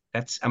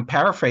 I'm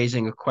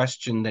paraphrasing a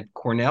question that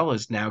Cornell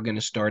is now going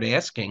to start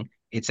asking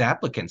its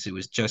applicants. It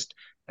was just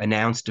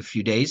announced a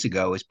few days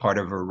ago as part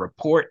of a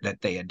report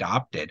that they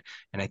adopted.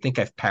 And I think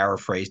I've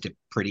paraphrased it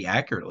pretty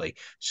accurately.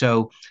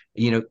 So,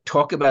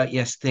 talk about,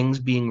 yes, things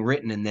being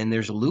written, and then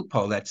there's a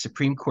loophole. That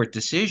Supreme Court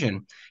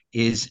decision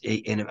is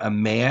a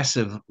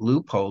massive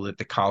loophole that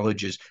the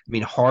colleges,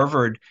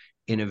 Harvard,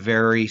 in a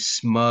very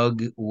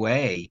smug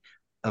way,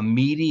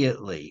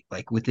 immediately,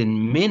 like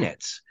within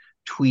minutes,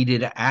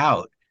 tweeted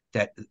out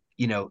that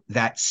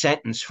that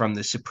sentence from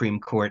the Supreme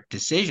Court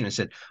decision and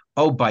said,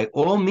 oh, by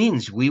all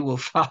means, we will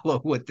follow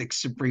what the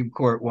Supreme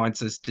Court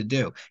wants us to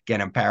do.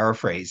 Again, I'm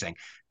paraphrasing.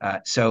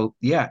 So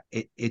yeah,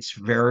 it's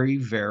very,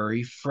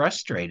 very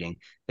frustrating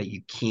that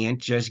you can't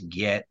just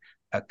get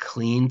a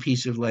clean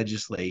piece of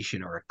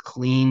legislation or a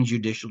clean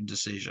judicial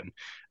decision.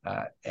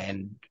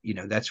 And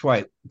that's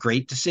why,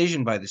 great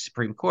decision by the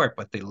Supreme Court,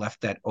 but they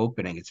left that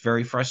opening. It's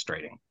very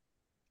frustrating.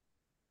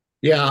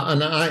 Yeah,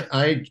 and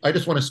I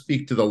just want to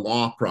speak to the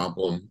law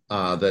problem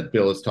that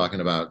Bill is talking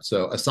about.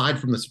 So aside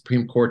from the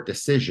Supreme Court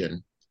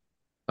decision,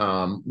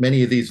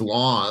 many of these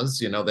laws,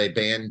 they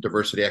ban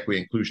diversity,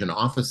 equity, inclusion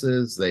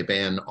offices. They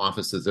ban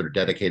offices that are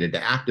dedicated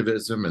to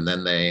activism, and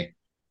then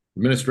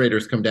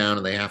administrators come down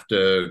and they have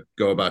to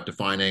go about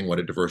defining what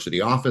a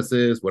diversity office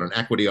is, what an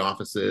equity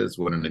office is,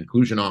 what an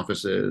inclusion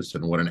office is,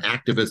 and what an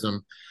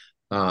activism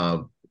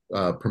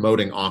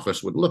promoting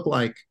office would look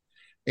like.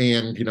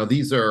 And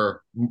these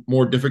are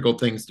more difficult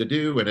things to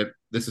do, and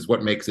this is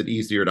what makes it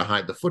easier to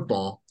hide the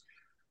football.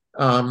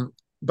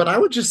 But I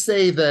would just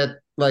say that,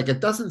 like, it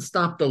doesn't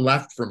stop the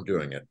left from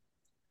doing it.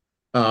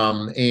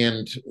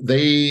 And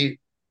they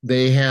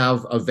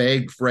have a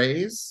vague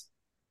phrase,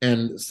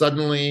 and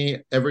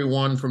suddenly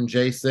everyone from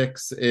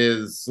J6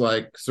 is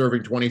like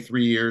serving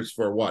 23 years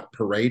for what?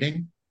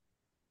 Parading.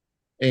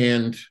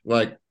 And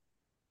like,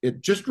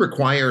 it just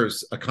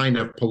requires a kind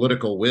of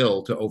political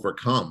will to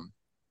overcome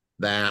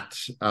that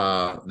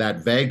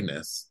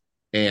vagueness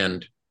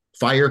and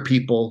fire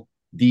people,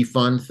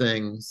 defund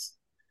things,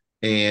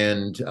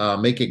 and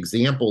make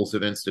examples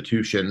of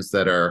institutions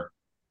that are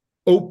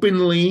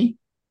openly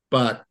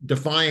but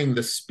defying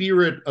the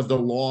spirit of the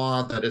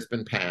law that has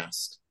been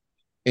passed.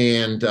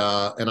 And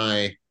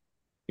I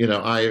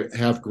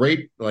have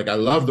I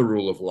love the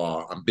rule of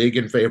law. I'm big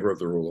in favor of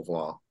the rule of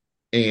law,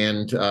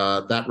 and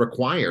that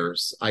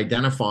requires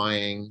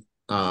identifying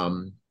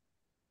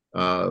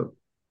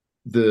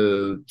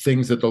the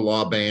things that the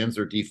law bans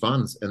or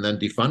defunds, and then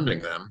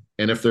defunding them.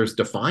 And if there's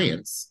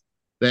defiance,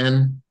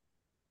 then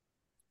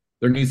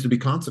there needs to be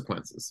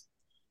consequences,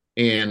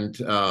 and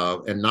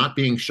not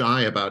being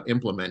shy about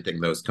implementing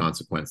those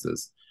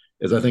consequences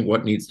is, I think,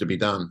 what needs to be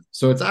done.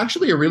 So it's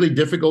actually a really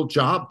difficult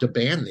job to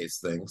ban these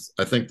things.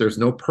 I think there's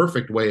no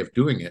perfect way of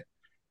doing it.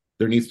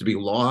 There needs to be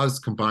laws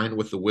combined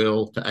with the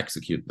will to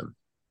execute them.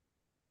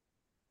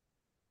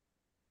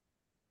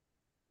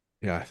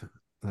 Yeah,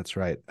 that's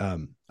right.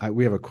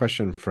 We have a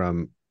question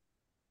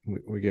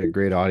we get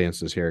great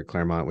audiences here at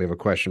Claremont. We have a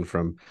question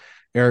from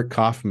Eric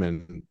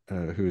Kaufman,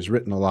 who's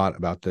written a lot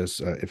about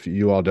this. If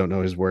you all don't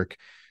know his work,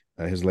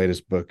 his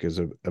latest book is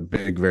a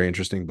big, very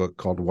interesting book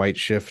called White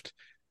Shift: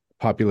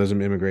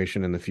 Populism,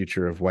 Immigration, and the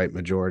Future of White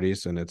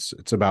Majorities. And it's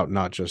about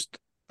not just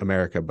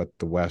America, but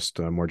the West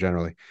more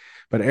generally.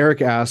 But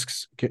Eric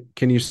asks,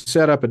 can you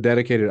set up a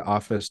dedicated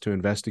office to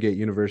investigate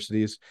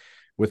universities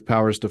with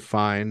powers to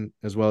fine,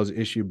 as well as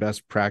issue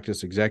best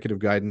practice executive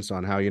guidance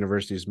on how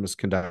universities must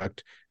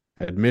conduct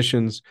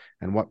admissions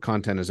and what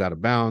content is out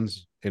of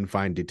bounds in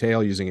fine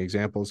detail using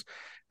examples?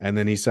 And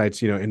then he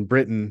cites, in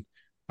Britain,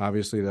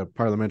 obviously the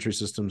parliamentary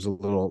system's a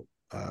little,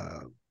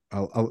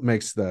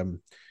 makes the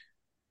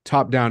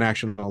top-down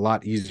action a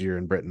lot easier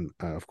in Britain,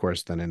 of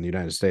course, than in the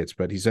United States.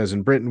 But he says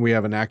in Britain, we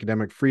have an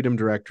academic freedom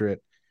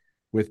directorate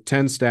with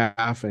 10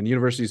 staff, and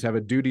universities have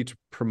a duty to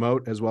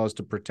promote as well as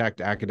to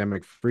protect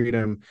academic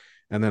freedom.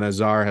 And then a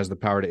czar has the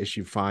power to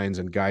issue fines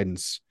and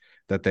guidance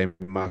that they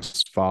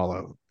must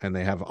follow, and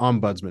they have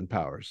ombudsman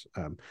powers.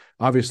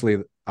 Obviously,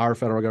 our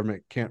federal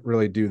government can't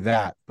really do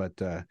that, but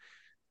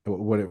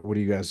what do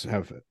you guys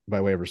have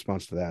by way of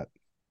response to that?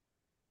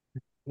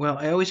 Well,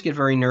 I always get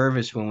very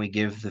nervous when we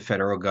give the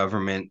federal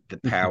government the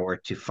power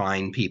to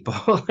fine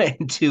people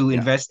and to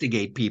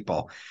investigate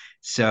people.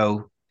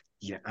 So,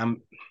 yeah,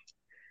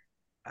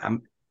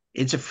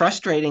 it's a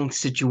frustrating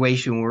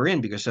situation we're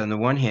in, because on the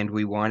one hand,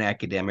 we want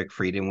academic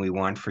freedom, we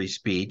want free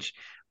speech,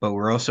 but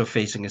we're also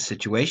facing a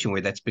situation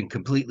where that's been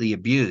completely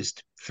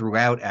abused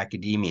throughout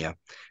academia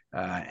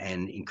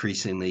and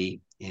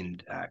increasingly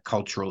in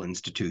cultural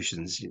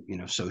institutions,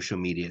 social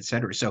media, et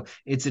cetera. So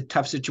it's a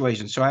tough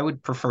situation. So I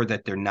would prefer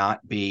that there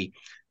not be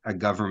a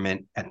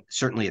government,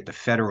 certainly at the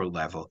federal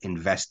level,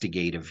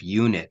 investigative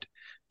unit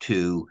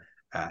to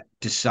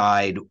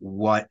decide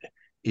what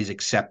is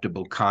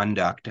acceptable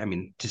conduct. I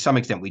mean, to some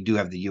extent, we do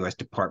have the U.S.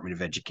 Department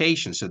of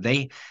Education, so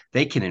they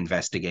can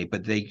investigate,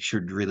 but they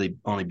should really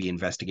only be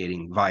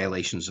investigating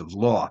violations of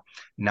law,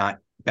 not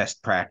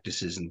best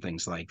practices and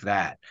things like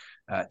that.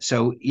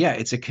 So yeah,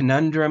 it's a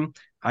conundrum.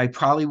 I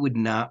probably would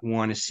not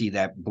want to see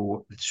that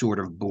sort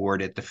of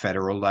board at the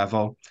federal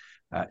level.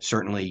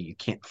 Certainly, you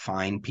can't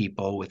fine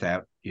people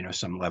without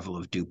some level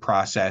of due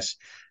process.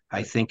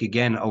 I think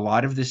again, a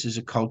lot of this is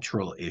a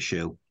cultural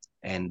issue,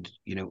 and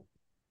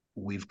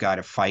we've got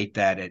to fight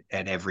that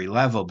at every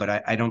level.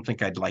 But I don't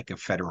think I'd like a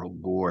federal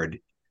board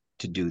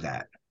to do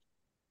that.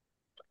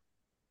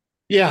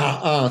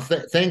 Yeah,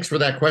 thanks for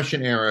that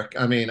question, Eric.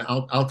 I mean,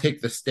 I'll take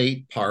the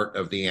state part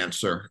of the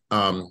answer,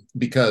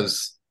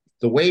 because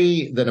the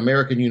way that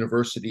American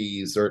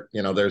universities are,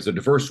 there's a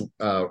diverse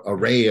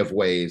array of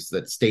ways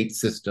that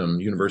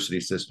university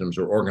systems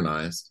are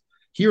organized.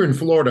 Here in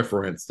Florida,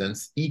 for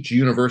instance, each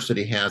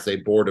university has a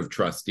board of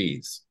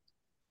trustees.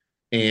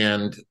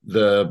 And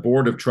the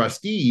board of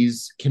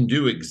trustees can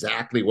do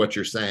exactly what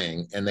you're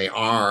saying. And they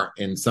are,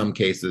 in some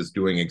cases,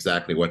 doing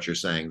exactly what you're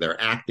saying.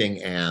 They're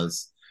acting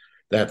as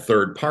that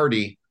third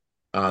party.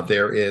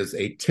 There is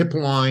a tip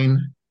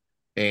line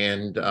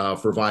and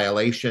for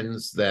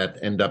violations that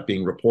end up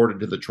being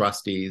reported to the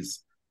trustees.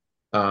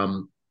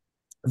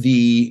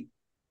 The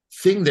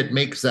thing that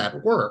makes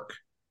that work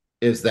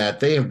is that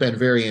they have been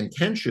very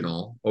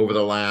intentional over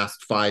the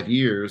last 5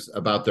 years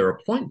about their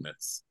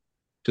appointments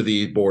to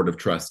the board of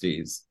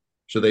trustees.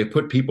 So they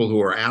put people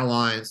who are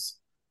allies,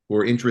 who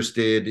are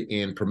interested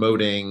in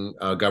promoting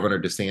Governor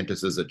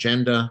DeSantis's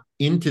agenda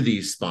into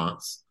these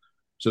spots,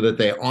 so that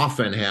they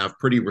often have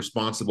pretty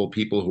responsible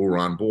people who are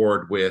on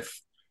board with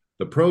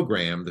the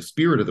program, the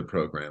spirit of the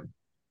program,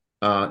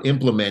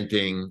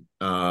 implementing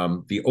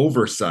the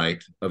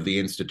oversight of the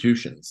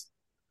institutions.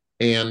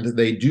 And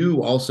they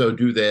do also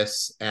do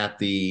this at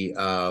the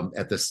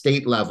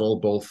state level,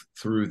 both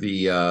through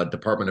the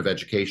Department of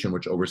Education,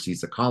 which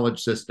oversees the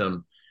college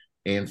system,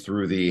 and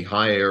through the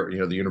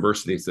the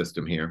university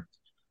system here.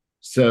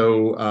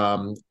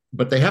 So,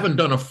 but they haven't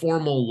done a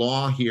formal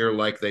law here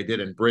like they did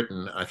in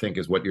Britain, I think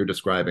is what you're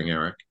describing,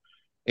 Eric.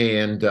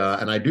 And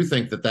I do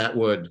think that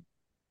would,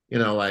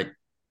 like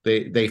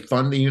they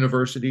fund the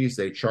universities,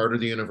 they charter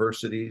the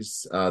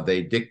universities,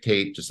 they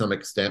dictate to some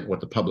extent what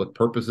the public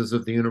purposes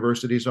of the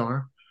universities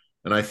are.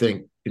 And I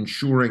think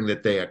ensuring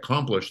that they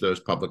accomplish those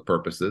public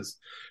purposes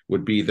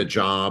would be the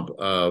job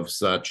of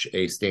such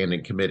a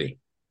standing committee.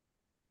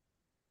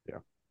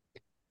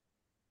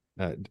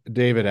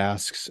 David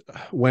asks,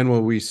 when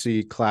will we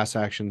see class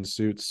action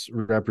suits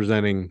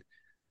representing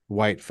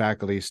white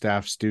faculty,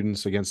 staff,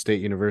 students against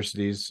state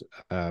universities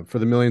for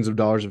the millions of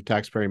dollars of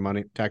taxpayer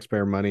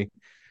money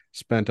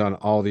spent on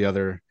all the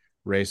other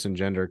race and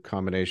gender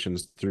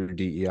combinations through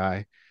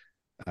DEI?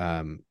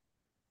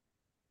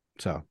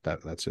 So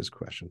that's his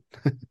question.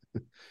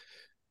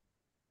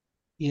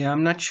 Yeah,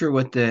 I'm not sure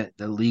what the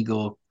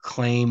legal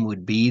claim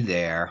would be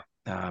there.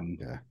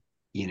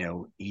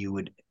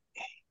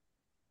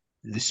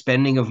 The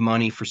spending of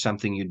money for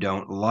something you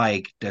don't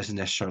like doesn't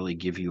necessarily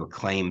give you a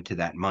claim to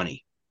that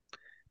money.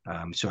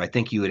 So I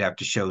think you would have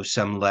to show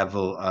some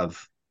level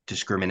of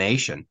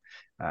discrimination.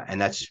 And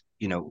that's,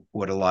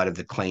 what a lot of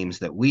the claims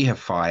that we have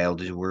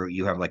filed is where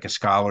you have like a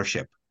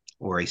scholarship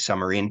or a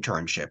summer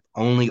internship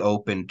only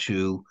open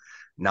to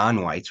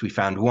non-whites. We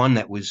found one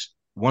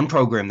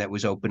program that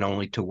was open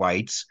only to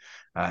whites,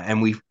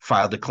 and we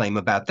filed a claim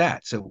about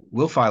that. So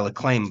we'll file a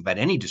claim about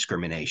any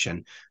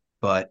discrimination,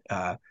 but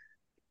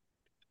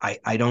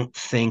I don't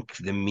think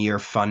the mere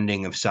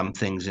funding of some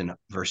things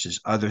versus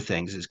other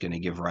things is going to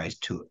give rise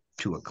to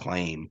a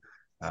claim.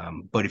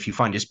 But if you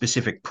find a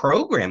specific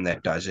program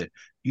that does it,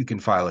 you can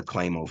file a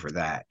claim over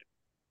that.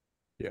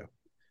 Yeah.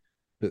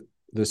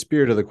 The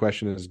spirit of the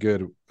question is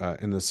good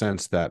in the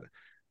sense that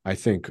I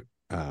think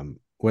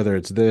whether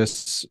it's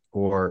this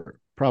or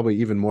probably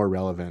even more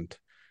relevant,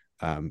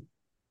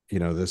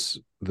 this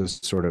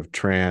sort of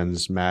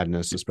trans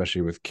madness,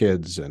 especially with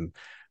kids and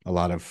a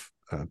lot of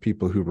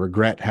people who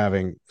regret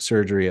having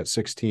surgery at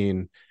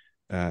 16,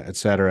 et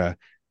cetera,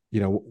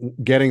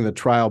 getting the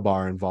trial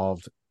bar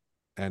involved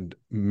and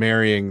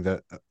marrying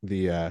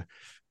the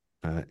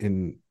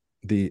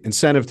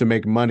incentive to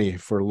make money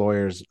for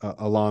lawyers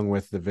along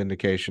with the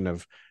vindication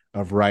of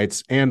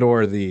rights and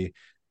or the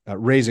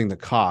raising the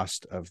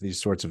cost of these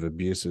sorts of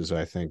abuses,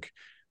 I think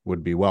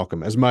would be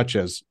welcome, as much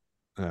as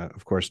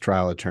of course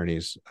trial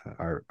attorneys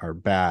are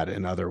bad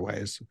in other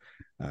ways.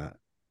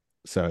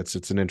 So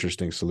it's an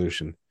interesting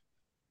solution.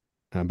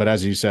 But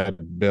as you said,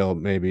 Bill,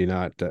 maybe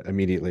not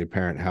immediately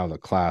apparent how the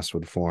class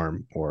would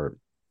form or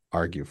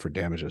argue for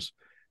damages.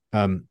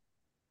 Mark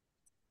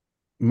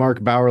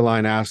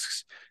Bauerlein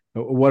asks,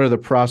 what are the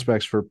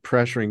prospects for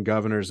pressuring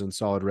governors in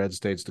solid red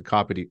states to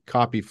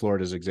copy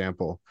Florida's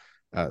example?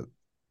 I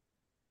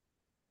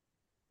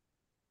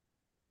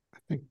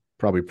think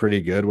probably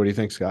pretty good. What do you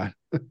think, Scott?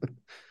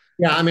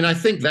 Yeah, I mean, I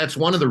think that's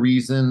one of the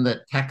reasons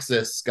that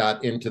Texas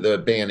got into the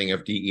banning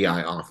of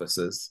DEI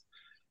offices.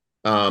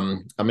 I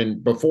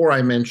mean, before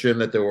I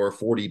mentioned that there were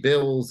 40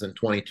 bills in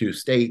 22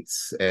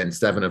 states and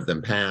 7 of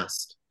them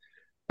passed.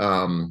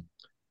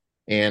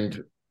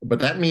 And but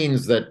that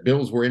means that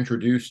bills were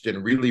introduced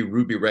in really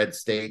ruby red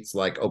states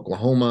like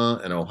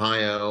Oklahoma and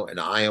Ohio and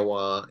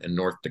Iowa and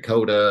North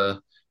Dakota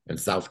and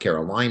South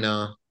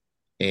Carolina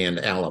and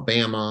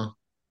Alabama,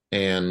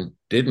 and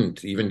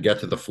didn't even get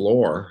to the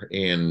floor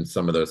in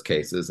some of those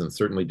cases, and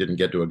certainly didn't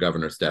get to a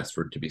governor's desk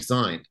for it to be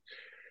signed.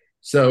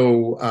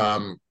 So,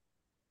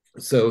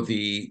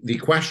 the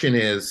question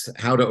is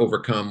how to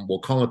overcome, we'll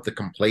call it the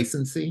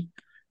complacency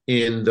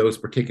in those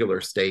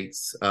particular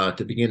states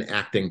to begin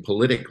acting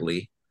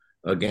politically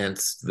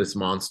against this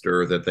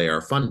monster that they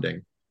are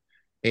funding,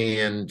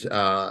 and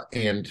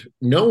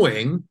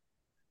knowing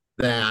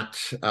that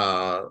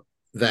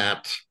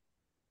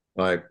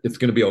it's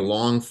going to be a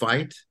long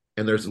fight,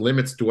 and there's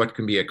limits to what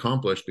can be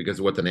accomplished because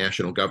of what the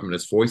national government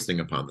is foisting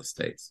upon the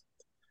states.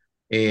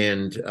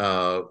 And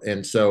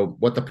so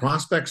what the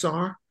prospects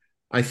are,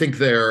 I think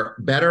they're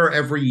better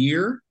every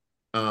year.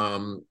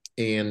 And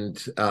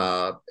Governor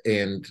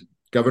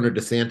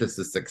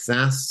DeSantis'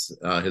 success,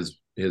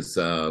 his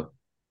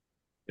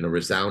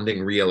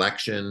resounding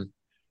reelection,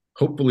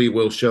 hopefully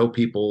will show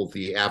people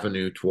the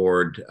avenue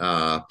toward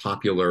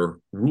popular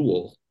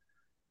rule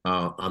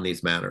on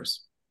these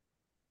matters.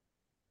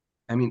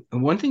 I mean,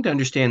 one thing to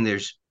understand,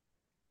 there's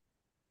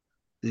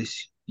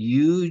this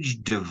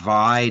huge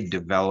divide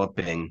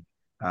developing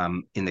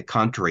in the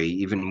country,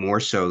 even more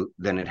so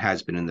than it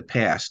has been in the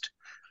past,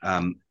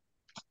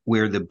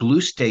 where the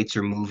blue states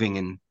are moving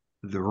in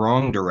the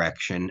wrong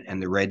direction and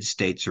the red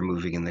states are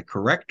moving in the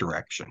correct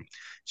direction.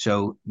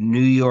 So New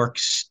York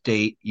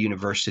State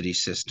University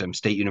system,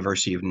 State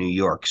University of New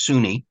York,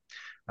 SUNY,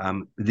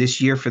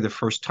 this year for the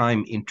first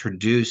time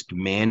introduced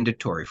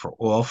mandatory for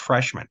all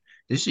freshmen.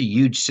 This is a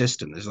huge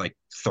system. There's like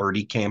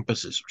 30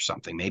 campuses or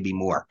something, maybe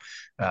more,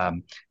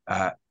 of,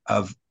 I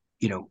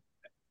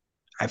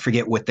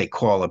forget what they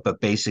call it,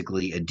 but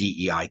basically a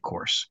DEI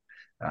course.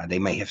 They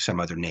may have some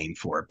other name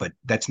for it, but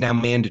that's now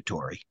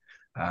mandatory.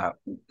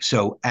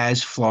 So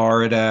as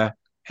Florida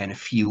and a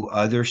few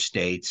other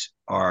states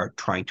are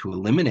trying to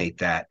eliminate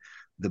that,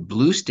 the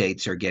blue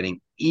states are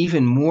getting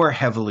even more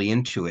heavily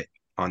into it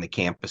on the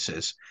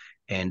campuses.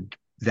 And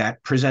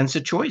that presents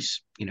a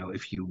choice.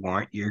 If you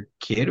want your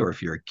kid, or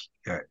if you're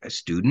a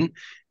student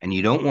and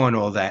you don't want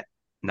all that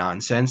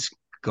nonsense,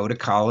 go to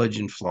college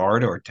in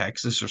Florida or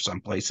Texas or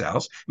someplace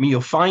else. I mean,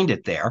 you'll find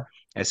it there,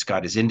 as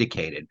Scott has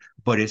indicated,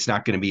 but it's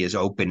not going to be as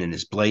open and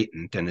as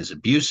blatant and as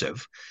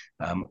abusive.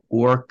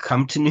 Or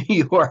come to New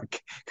York,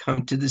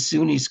 come to the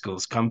SUNY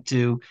schools, come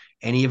to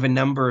any of a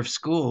number of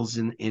schools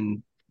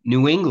in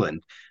New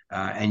England,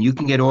 and you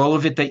can get all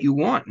of it that you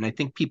want. And I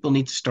think people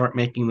need to start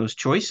making those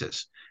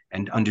choices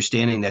and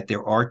understanding that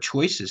there are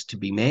choices to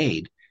be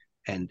made.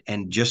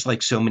 And just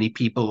like so many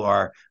people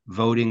are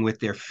voting with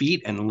their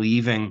feet and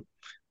leaving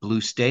blue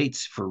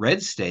states for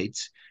red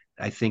states,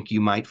 I think you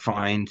might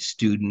find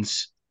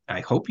students,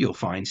 I hope you'll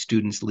find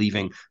students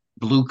leaving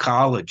blue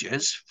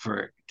colleges,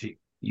 to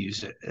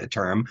use a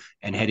term,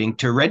 and heading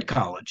to red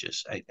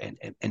colleges.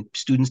 And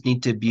students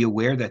need to be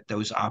aware that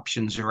those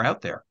options are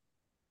out there.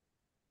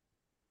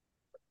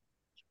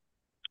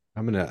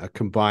 I'm going to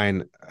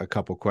combine a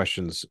couple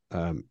questions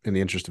in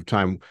the interest of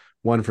time,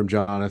 one from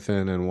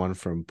Jonathan and one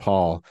from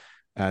Paul.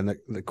 And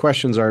the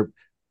questions they're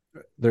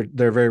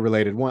very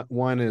related.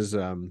 One is,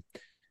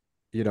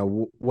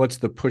 what's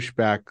the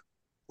pushback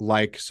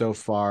like so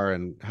far,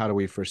 and how do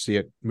we foresee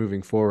it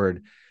moving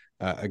forward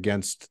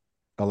against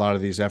a lot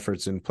of these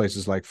efforts in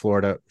places like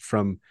Florida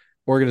from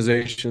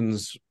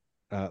organizations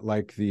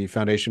like the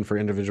Foundation for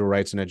Individual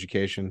Rights and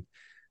Education,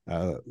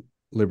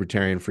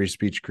 Libertarian Free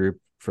Speech Group,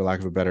 for lack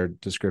of a better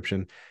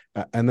description.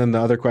 And then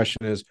the other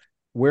question is,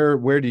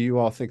 where do you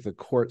all think the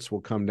courts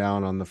will come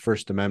down on the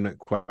First Amendment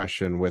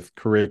question with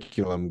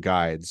curriculum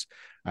guides?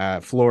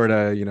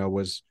 Florida,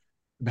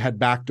 had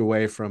backed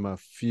away from a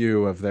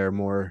few of their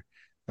more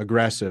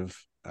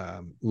aggressive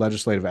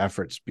legislative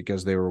efforts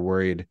because they were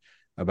worried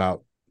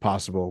about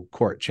possible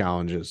court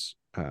challenges.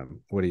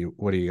 What do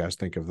you guys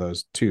think of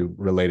those two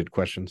related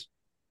questions?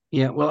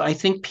 Yeah, well, I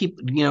think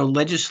people,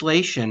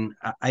 legislation,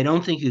 I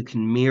don't think you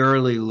can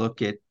merely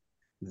look at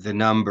the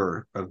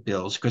number of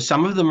bills, because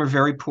some of them are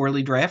very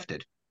poorly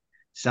drafted.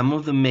 Some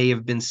of them may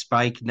have been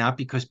spiked not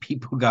because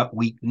people got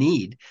weak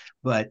need,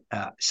 but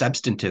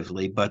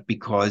substantively, but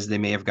because they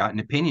may have gotten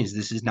opinions.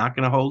 This is not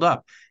going to hold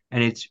up.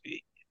 And it's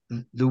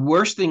the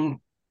worst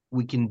thing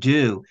we can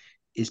do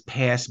is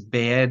pass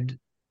bad,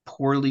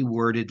 poorly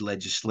worded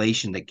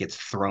legislation that gets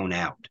thrown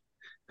out,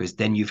 because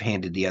then you've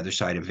handed the other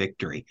side a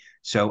victory.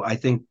 So I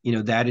think,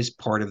 that is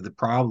part of the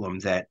problem,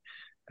 that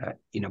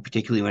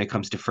particularly when it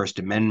comes to First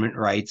Amendment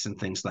rights and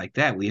things like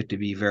that, we have to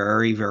be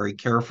very, very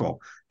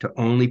careful to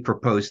only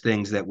propose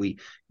things that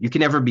you can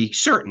never be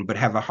certain, but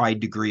have a high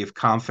degree of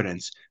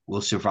confidence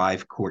will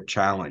survive court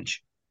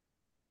challenge.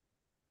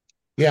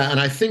 Yeah, and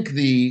I think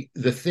the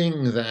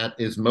thing that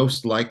is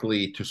most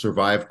likely to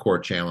survive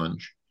court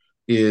challenge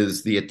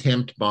is the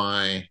attempt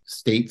by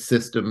state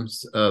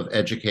systems of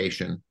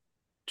education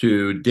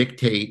to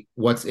dictate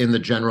what's in the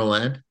general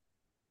ed,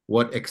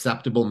 what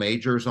acceptable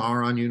majors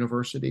are on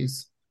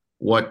universities,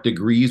 what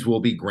degrees will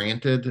be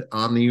granted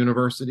on the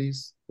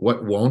universities,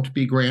 what won't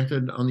be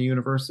granted on the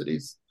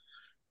universities.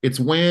 It's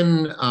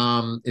when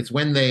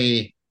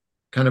they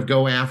kind of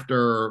go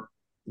after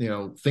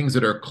things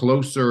that are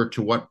closer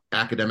to what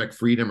academic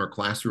freedom or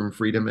classroom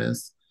freedom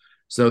is.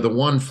 So the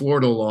one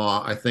Florida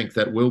law I think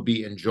that will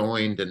be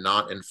enjoined and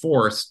not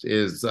enforced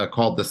is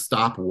called the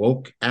Stop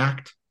Woke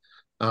Act,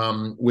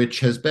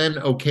 which has been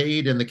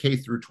okayed in the K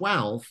through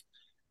 12.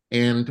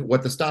 And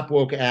what the Stop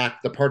Woke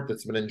Act, the part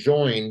that's been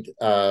enjoined,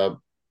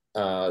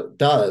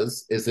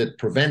 does is it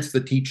prevents the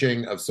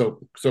teaching of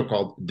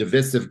so-called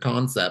divisive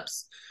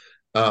concepts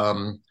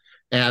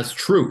as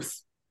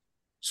truth.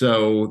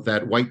 So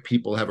that white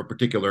people have a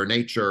particular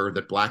nature,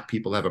 that black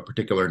people have a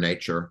particular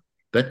nature.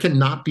 That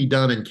cannot be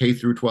done in K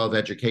through 12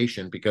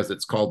 education because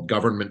it's called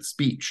government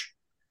speech.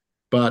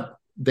 But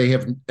they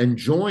have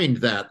enjoined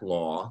that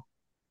law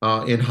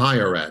in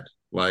higher ed.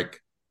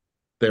 Like,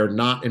 they're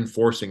not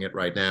enforcing it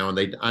right now,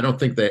 and I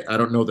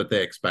don't know that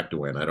they expect to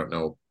win. I don't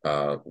know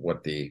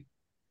what the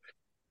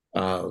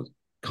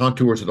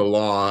contours of the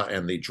law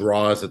and the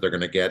draws that they're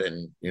going to get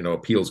in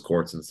appeals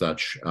courts and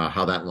such,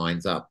 how that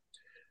lines up.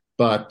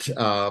 But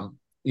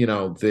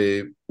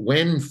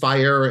when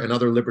FIRE and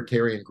other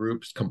libertarian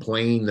groups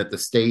complain that the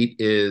state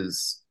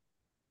is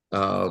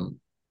putting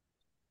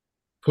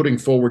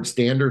forward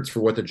standards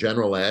for what the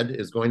general ed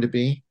is going to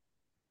be,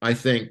 I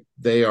think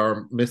they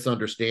are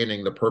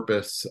misunderstanding the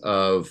purpose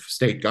of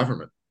state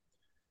government,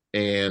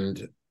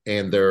 and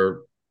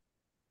they're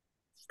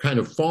kind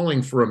of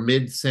falling for a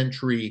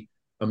mid-century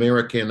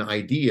American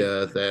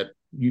idea that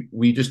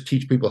we just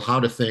teach people how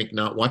to think,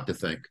 not what to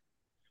think.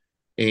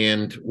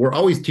 And we're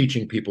always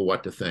teaching people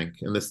what to think,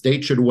 and the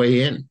state should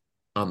weigh in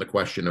on the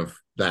question of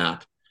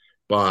that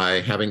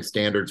by having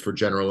standards for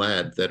general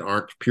ed that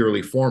aren't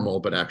purely formal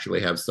but actually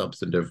have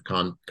substantive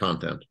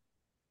content.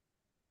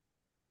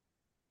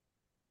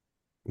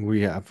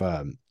 We have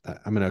I'm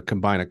going to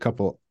combine a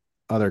couple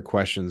other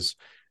questions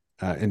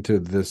into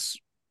this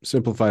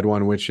simplified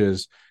one, which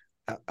is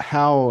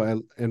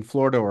how in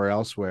Florida or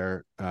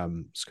elsewhere,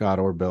 Scott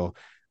or Bill,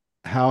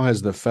 how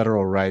has the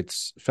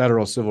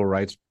federal civil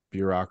rights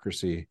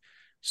bureaucracy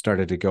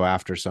started to go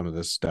after some of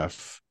this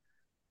stuff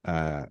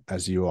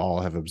as you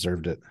all have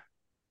observed it?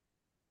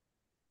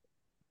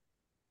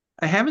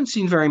 I haven't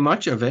seen very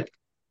much of it.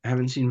 I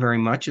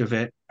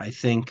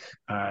think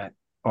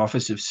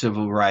Office of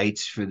Civil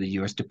Rights for the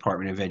U.S.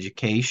 Department of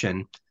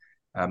Education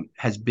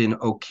has been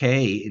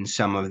okay in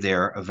some of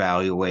their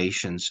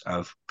evaluations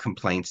of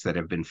complaints that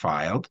have been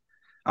filed.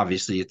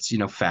 Obviously, it's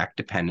fact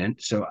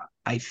dependent. So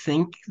I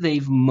think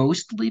they've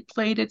mostly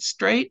played it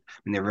straight. I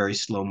mean, they're very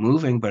slow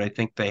moving, but I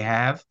think they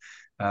have.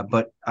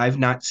 But I've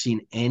not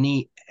seen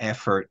any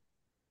effort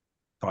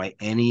by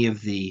any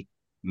of the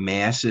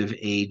massive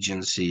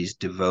agencies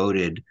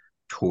devoted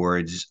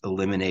towards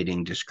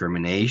eliminating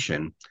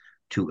discrimination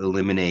to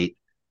eliminate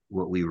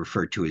what we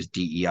refer to as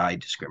DEI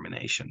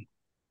discrimination.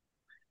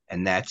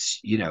 And that's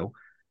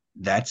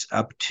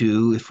up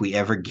to, if we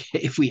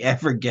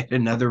ever get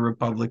another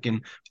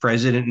Republican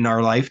president in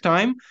our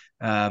lifetime,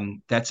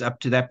 that's up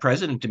to that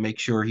president to make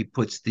sure he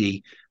puts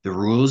the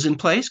rules in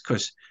place,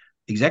 because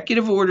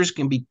executive orders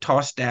can be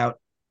tossed out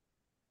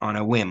on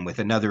a whim with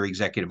another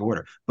executive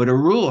order, but a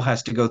rule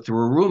has to go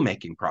through a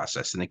rulemaking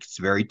process, and it's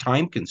very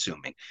time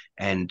consuming.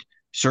 And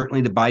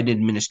certainly the Biden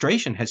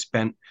administration has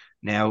spent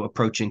now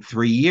approaching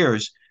 3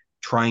 years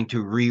trying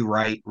to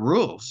rewrite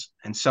rules,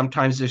 and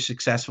sometimes they're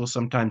successful,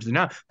 sometimes they're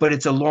not, but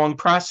it's a long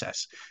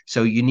process.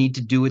 So you need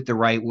to do it the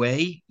right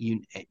way.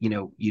 You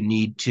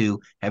need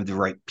to have the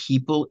right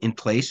people in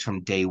place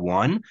from day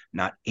one,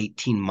 not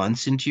 18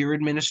 months into your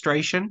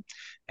administration,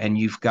 and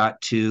you've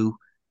got to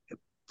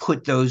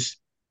put those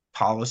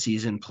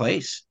policies in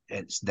place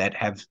that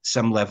have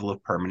some level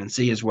of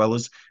permanency, as well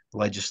as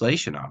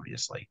legislation,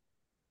 obviously.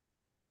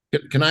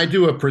 Can I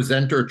do a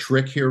presenter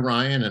trick here,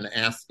 Ryan, and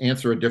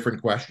answer a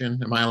different question?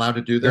 Am I allowed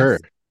to do this? Sure.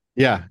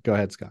 Yeah, go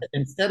ahead, Scott.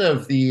 Instead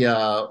of the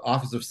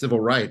Office of Civil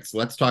Rights,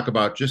 let's talk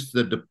about just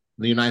the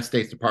United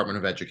States Department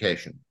of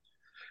Education,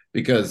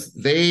 because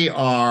they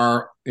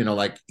are,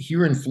 like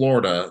here in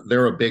Florida,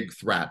 they're a big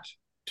threat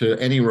to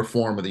any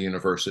reform of the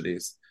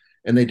universities.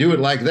 And they do it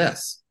like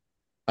this.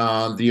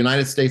 The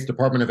United States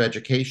Department of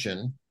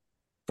Education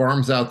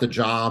farms out the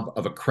job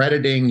of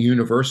accrediting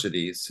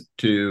universities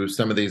to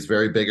some of these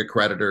very big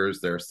accreditors.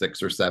 There are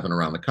 6 or 7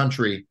 around the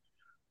country.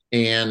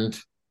 And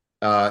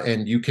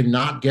you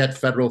cannot get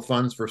federal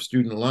funds for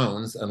student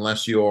loans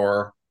unless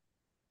you're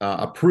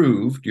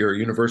approved, your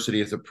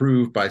university is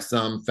approved by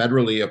some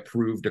federally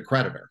approved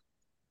accreditor.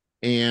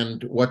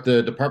 And what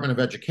the Department of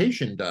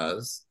Education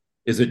does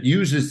is it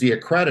uses the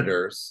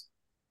accreditors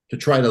to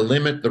try to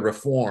limit the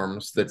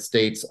reforms that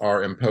states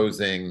are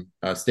imposing,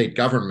 state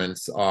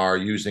governments are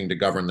using to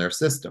govern their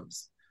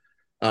systems.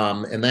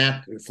 And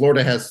that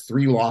Florida has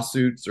 3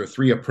 lawsuits or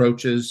 3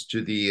 approaches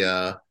to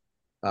the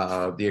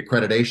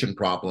accreditation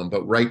problem.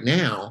 But right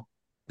now,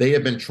 they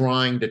have been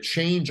trying to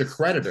change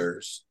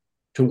accreditors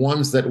to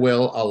ones that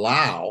will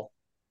allow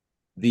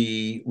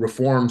the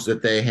reforms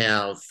that they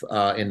have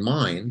in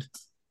mind.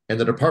 And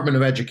the Department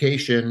of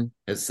Education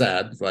has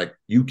said, like,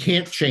 you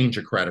can't change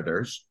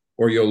accreditors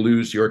or you'll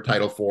lose your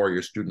Title IV,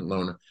 your student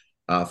loan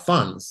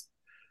funds.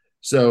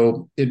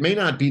 So it may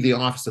not be the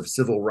Office of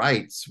Civil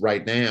Rights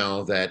right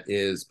now that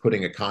is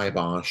putting a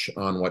kibosh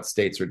on what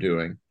states are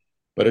doing,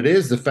 but it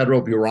is the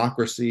federal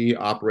bureaucracy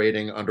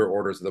operating under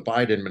orders of the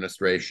Biden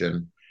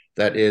administration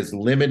that is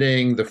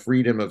limiting the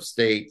freedom of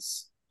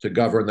states to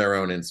govern their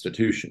own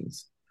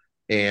institutions.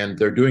 And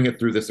they're doing it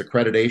through this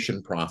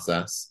accreditation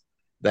process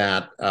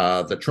that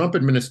the Trump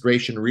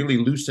administration really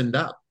loosened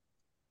up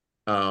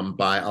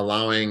by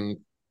allowing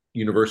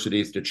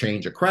universities to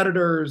change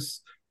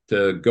accreditors,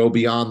 to go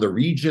beyond the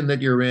region that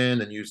you're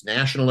in and use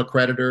national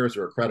accreditors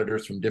or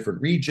accreditors from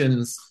different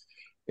regions.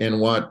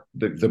 And what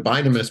the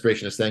Biden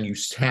administration is saying, you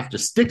have to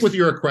stick with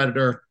your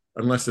accreditor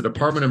unless the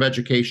Department of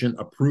Education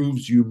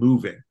approves you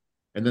moving.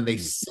 And then they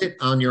sit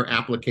on your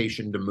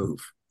application to move.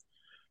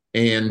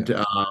 And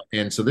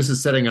so this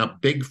is setting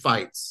up big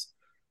fights,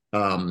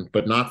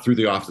 but not through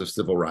the Office of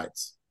Civil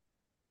Rights.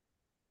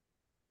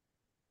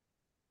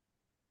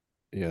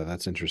 Yeah,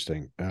 that's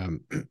interesting.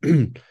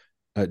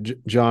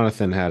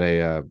 Jonathan had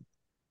a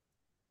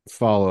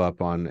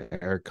follow-up on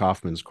Eric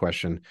Kaufman's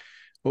question.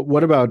 But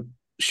what about,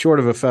 short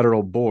of a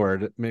federal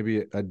board,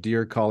 maybe a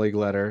Dear Colleague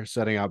letter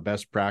setting out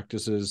best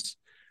practices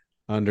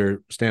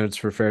under Standards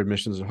for Fair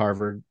Admissions at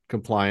Harvard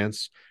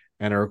compliance,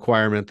 and a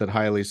requirement that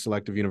highly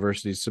selective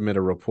universities submit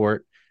a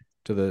report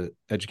to the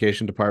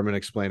education department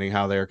explaining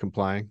how they are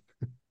complying?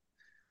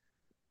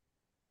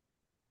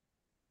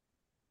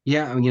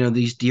 Yeah,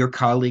 these Dear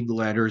Colleague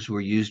letters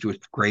were used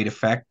with great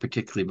effect,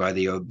 particularly by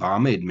the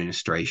Obama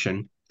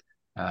administration.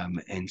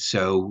 And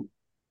so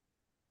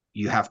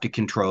you have to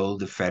control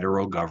the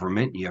federal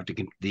government, you have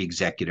to the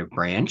executive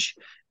branch.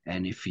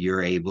 And if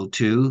you're able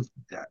to,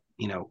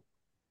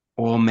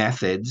 all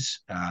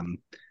methods,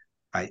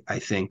 I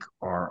think,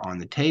 are on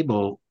the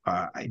table.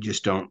 I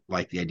just don't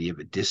like the idea of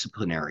a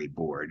disciplinary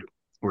board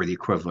or the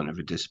equivalent of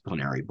a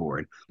disciplinary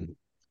board. Mm-hmm.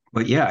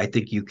 But yeah, I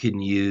think you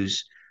can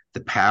use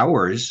the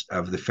powers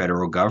of the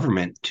federal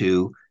government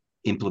to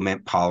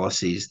implement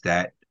policies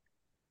that,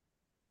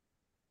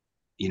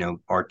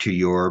 are to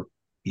your,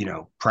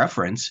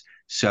 preference.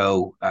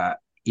 So,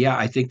 yeah,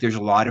 I think there's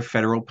a lot of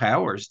federal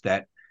powers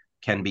that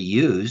can be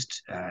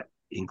used,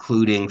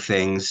 including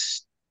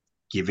things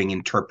giving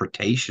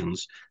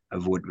interpretations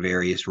of what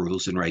various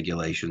rules and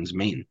regulations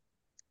mean.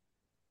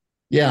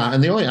 Yeah,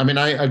 and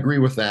I agree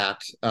with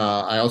that.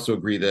 I also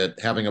agree that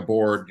having a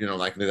board,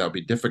 likely that would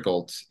be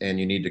difficult, and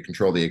you need to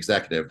control the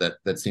executive.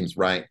 That seems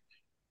right.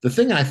 The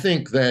thing I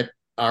think that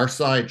our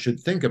side should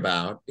think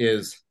about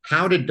is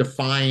how to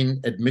define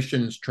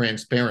admissions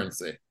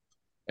transparency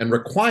and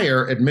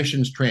require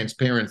admissions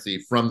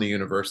transparency from the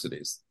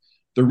universities.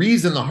 The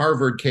reason the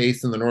Harvard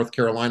case and the North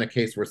Carolina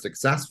case were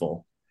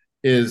successful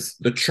is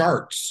the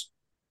charts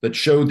that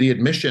showed the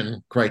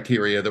admission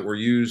criteria that were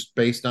used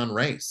based on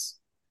race.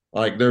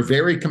 Like, they're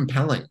very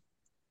compelling.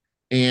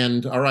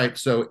 And all right,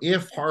 so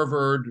if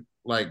Harvard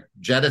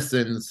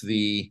jettisons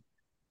the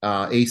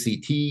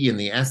ACT and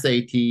the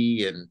SAT,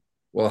 and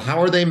well,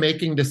 how are they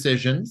making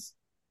decisions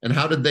and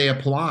how did they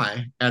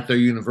apply at their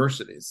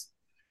universities?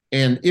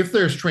 And if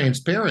there's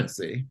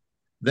transparency,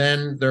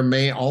 then there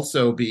may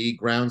also be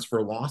grounds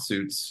for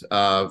lawsuits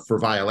for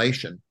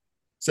violation.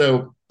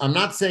 So I'm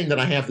not saying that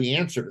I have the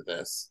answer to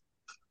this,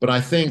 but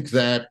I think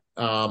that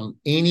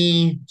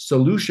any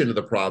solution to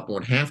the problem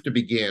would have to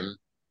begin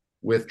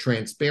with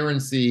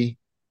transparency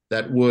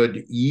that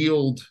would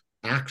yield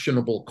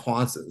actionable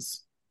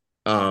causes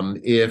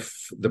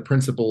if the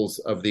principles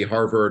of the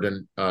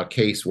Harvard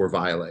case were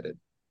violated.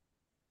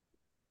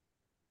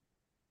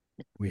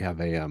 We have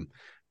a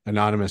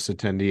anonymous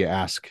attendee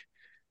ask,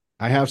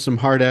 I have some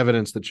hard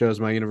evidence that shows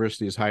my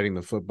university is hiding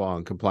the football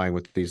and complying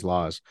with these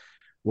laws.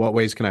 What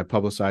ways can I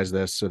publicize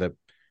this so that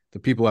the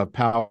people who have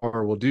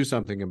power will do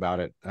something about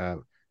it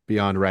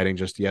beyond writing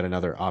just yet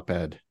another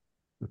op-ed?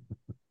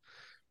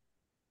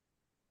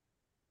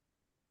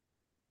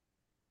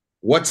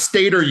 What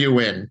state are you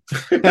in?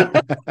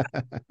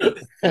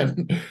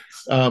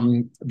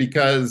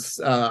 Because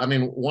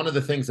one of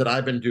the things that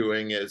I've been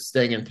doing is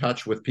staying in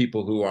touch with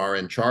people who are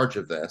in charge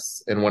of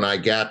this. And when I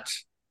get,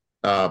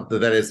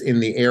 that is in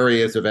the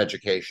areas of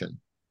education.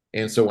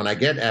 And so when I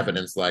get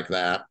evidence like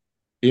that,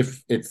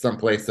 if it's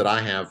someplace that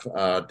I have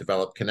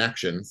developed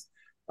connections,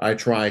 I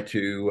try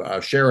to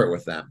share it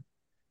with them.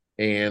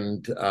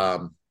 And,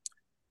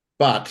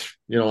 but,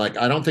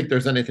 I don't think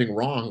there's anything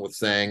wrong with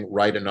saying,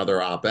 write another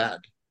op-ed.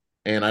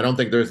 And I don't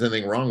think there's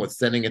anything wrong with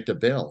sending it to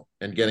Bill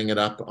and getting it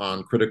up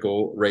on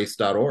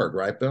criticalrace.org,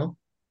 right, Bill?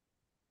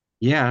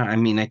 Yeah,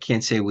 I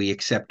can't say we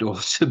accept all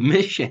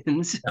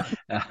submissions,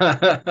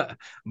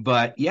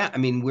 but yeah,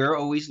 we're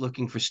always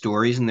looking for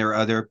stories, and there are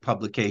other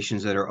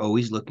publications that are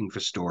always looking for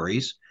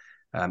stories.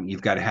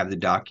 You've got to have the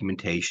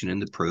documentation and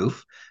the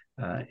proof,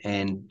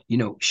 and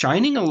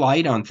shining a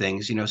light on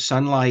things.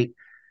 Sunlight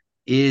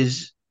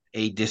is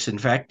a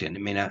disinfectant.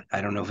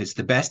 I don't know if it's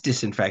the best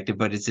disinfectant,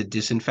 but it's a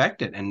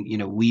disinfectant.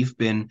 And we've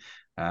been.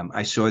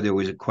 I saw there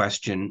was a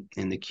question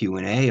in the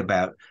Q&A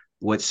about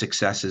what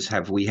successes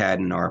have we had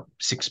in our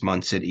 6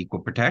 months at Equal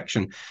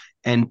Protection?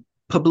 And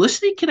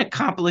publicity can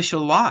accomplish a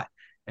lot.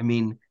 I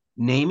mean,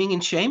 naming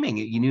and shaming.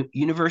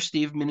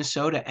 University of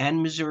Minnesota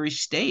and Missouri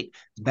State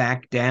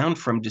backed down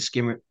from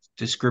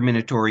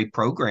discriminatory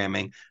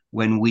programming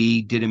when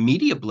we did a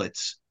media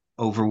blitz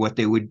over what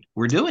they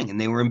were doing,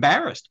 and they were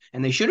embarrassed,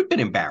 and they should have been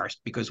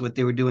embarrassed because what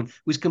they were doing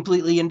was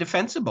completely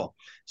indefensible.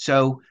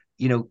 So,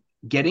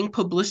 getting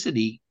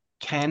publicity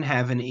can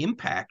have an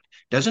impact.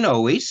 Doesn't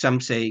always.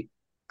 Some say,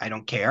 I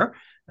don't care.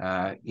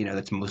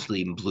 That's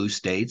mostly in blue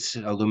states,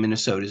 although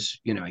Minnesota's,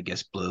 I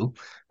guess blue,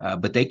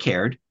 but they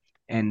cared.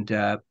 And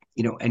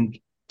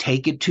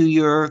take it to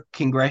your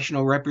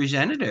congressional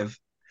representative,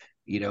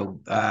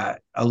 a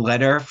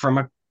letter from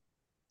a,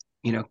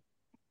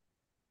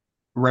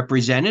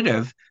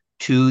 representative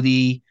to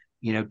the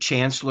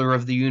chancellor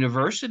of the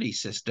university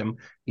system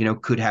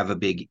could have a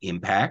big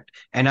impact.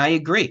 And I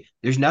agree,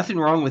 there's nothing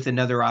wrong with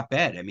another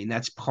op-ed. I mean,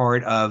 that's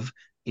part of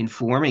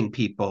informing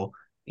people.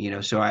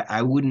 So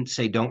I wouldn't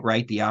say don't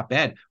write the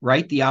op-ed.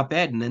 Write the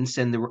op-ed and then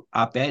send the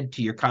op-ed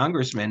to your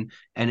congressman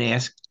and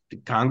ask the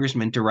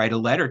congressman to write a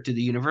letter to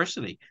the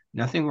university.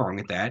 Nothing wrong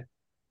with that.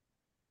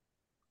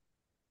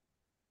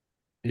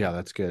 Yeah,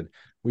 that's good.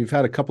 We've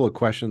had a couple of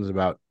questions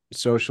about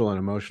social and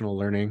emotional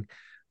learning.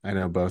 I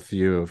know both of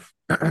you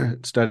have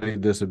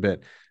studied this a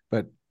bit,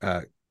 but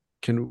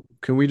can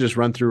we just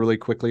run through really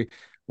quickly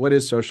what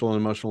is social and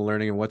emotional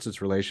learning and what's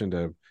its relation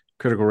to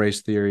critical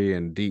race theory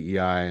and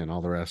DEI and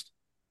all the rest?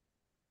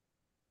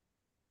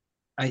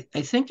 I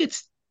think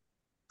it's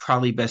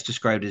probably best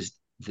described as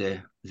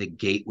the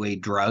gateway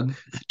drug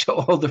to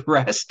all the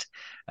rest.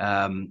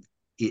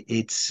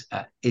 It's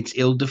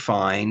ill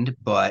defined,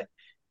 but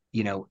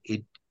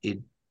it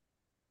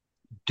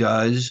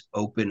does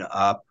open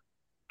up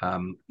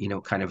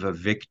kind of a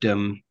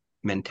victim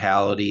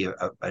mentality,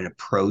 an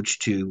approach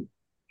to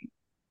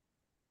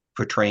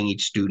portraying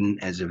each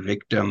student as a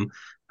victim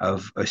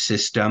of a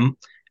system.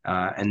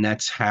 And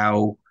that's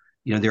how,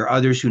 there are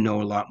others who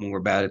know a lot more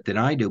about it than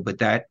I do, but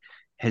that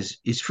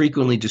is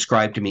frequently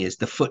described to me as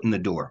the foot in the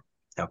door.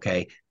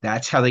 Okay.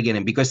 That's how they get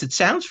in, because it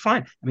sounds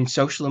fine. I mean,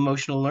 social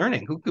emotional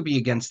learning, who could be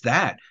against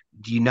that?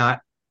 Do you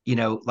not,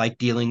 like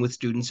dealing with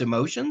students'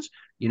 emotions?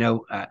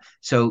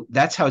 So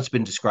that's how it's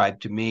been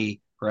described to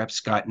me. Perhaps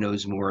Scott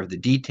knows more of the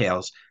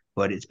details,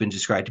 but it's been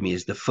described to me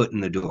as the foot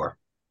in the door.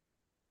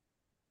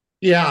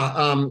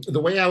 Yeah,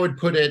 the way I would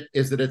put it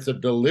is that it's a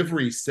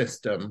delivery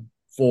system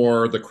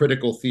for the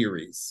critical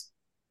theories.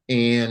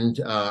 And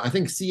I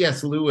think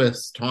C.S.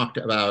 Lewis talked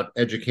about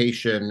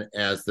education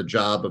as the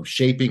job of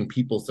shaping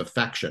people's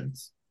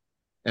affections.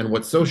 And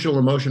what social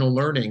emotional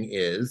learning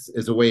is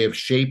a way of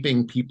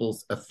shaping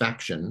people's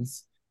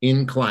affections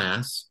in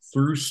class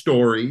through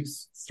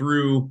stories,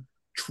 through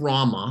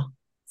trauma,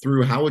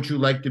 through how would you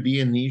like to be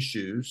in these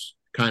shoes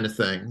kind of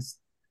things.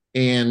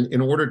 And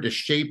in order to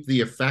shape the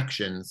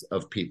affections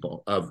of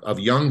people, of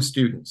young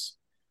students,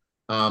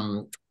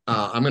 I'm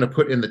going to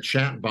put in the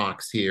chat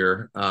box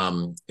here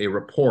a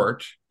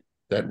report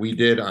that we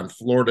did on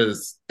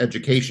Florida's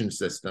education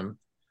system.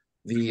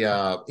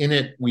 In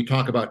it, we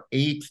talk about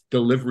 8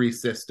 delivery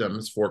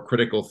systems for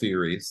critical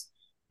theories,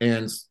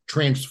 and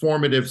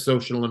transformative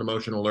social and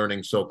emotional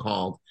learning,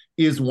 so-called,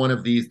 is one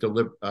of these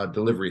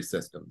delivery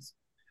systems.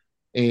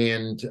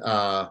 And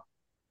so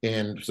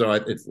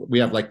we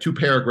have like 2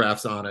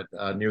 paragraphs on it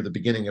near the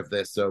beginning of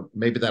this, so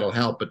maybe that'll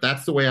help. But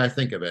that's the way I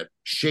think of it: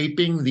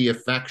 shaping the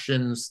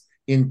affections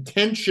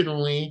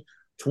intentionally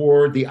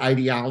toward the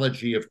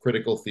ideology of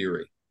critical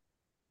theory.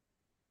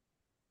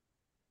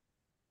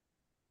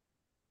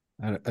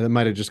 It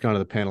might have just gone to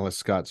the panelists,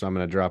 Scott, so I'm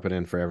going to drop it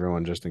in for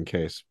everyone just in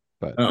case.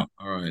 But all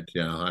right,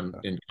 yeah, I'm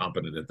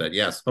incompetent at that.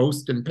 Yes,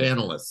 host and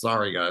panelists.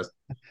 Sorry, guys.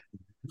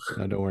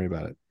 No, don't worry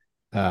about it.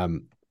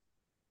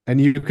 And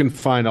you can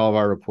find all of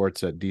our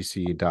reports at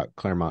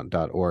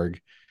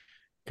dc.claremont.org.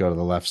 Go to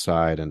the left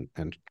side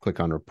and click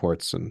on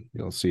reports, and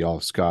you'll see all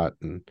of Scott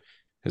and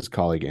his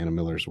colleague Anna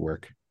Miller's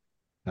work.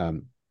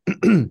 I'm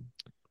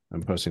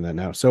posting that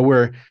now. So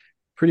we're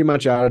pretty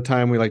much out of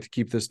time. We like to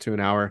keep this to an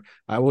hour.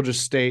 I will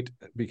just state,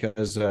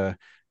 because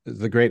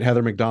the great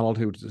Heather McDonald,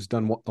 who has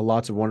done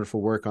lots of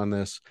wonderful work on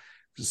this,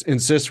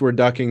 insists we're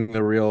ducking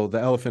the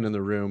elephant in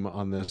the room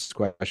on this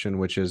question,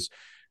 which is,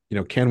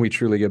 can we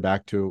truly get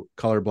back to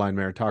colorblind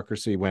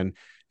meritocracy when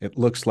it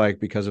looks like,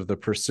 because of the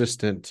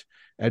persistent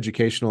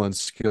educational and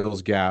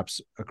skills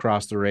gaps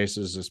across the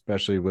races,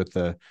 especially with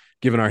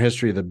given our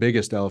history, the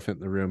biggest elephant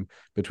in the room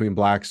between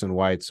blacks and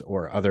whites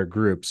or other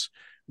groups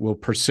will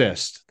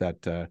persist,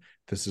 that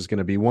this is going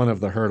to be one of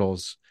the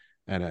hurdles.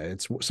 And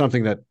it's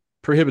something that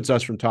prohibits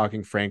us from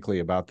talking frankly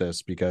about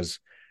this, because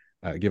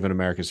given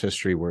America's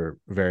history, we're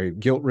very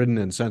guilt-ridden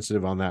and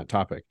sensitive on that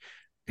topic.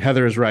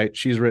 Heather is right.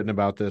 She's written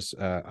about this.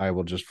 I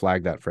will just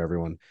flag that for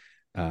everyone.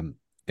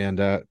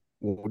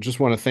 We'll just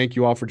want to thank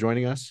you all for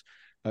joining us.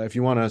 If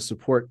you want to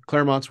support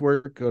Claremont's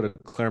work, go to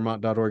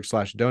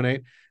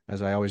claremont.org/donate.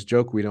 As I always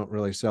joke, we don't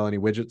really sell any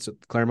widgets at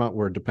Claremont.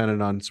 We're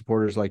dependent on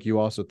supporters like you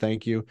all, so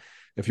thank you.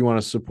 If you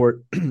want to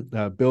support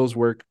Bill's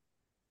work,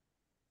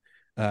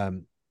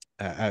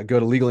 go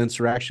to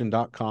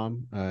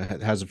legalinsurrection.com.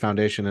 It has a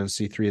foundation and a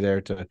C3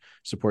 there to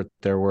support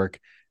their work,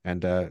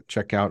 and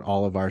check out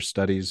all of our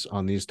studies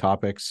on these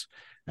topics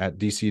at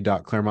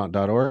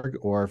dc.claremont.org,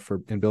 or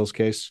in Bill's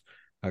case,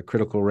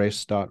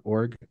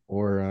 criticalrace.org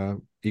or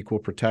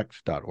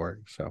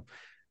equalprotect.org. So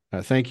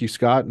thank you,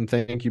 Scott, and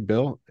thank you,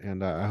 Bill.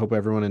 And I hope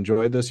everyone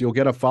enjoyed this. You'll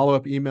get a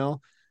follow-up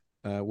email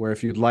where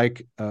if you'd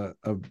like a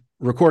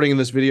recording of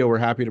this video, we're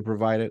happy to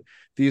provide it.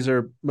 These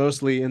are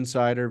mostly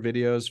insider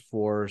videos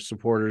for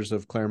supporters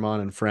of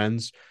Claremont and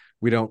friends.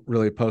 We don't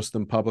really post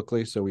them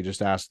publicly, so we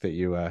just ask that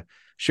you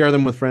share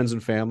them with friends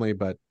and family,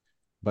 but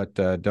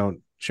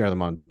don't share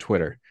them on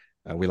Twitter.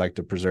 We like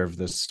to preserve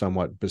this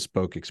somewhat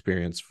bespoke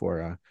experience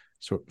for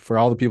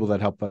all the people that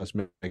help us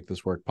make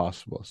this work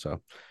possible.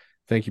 So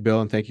thank you,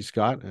 Bill, and thank you,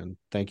 Scott, and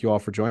thank you all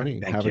for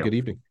joining. Have a good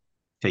evening.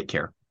 Take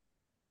care.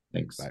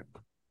 Thanks. Bye.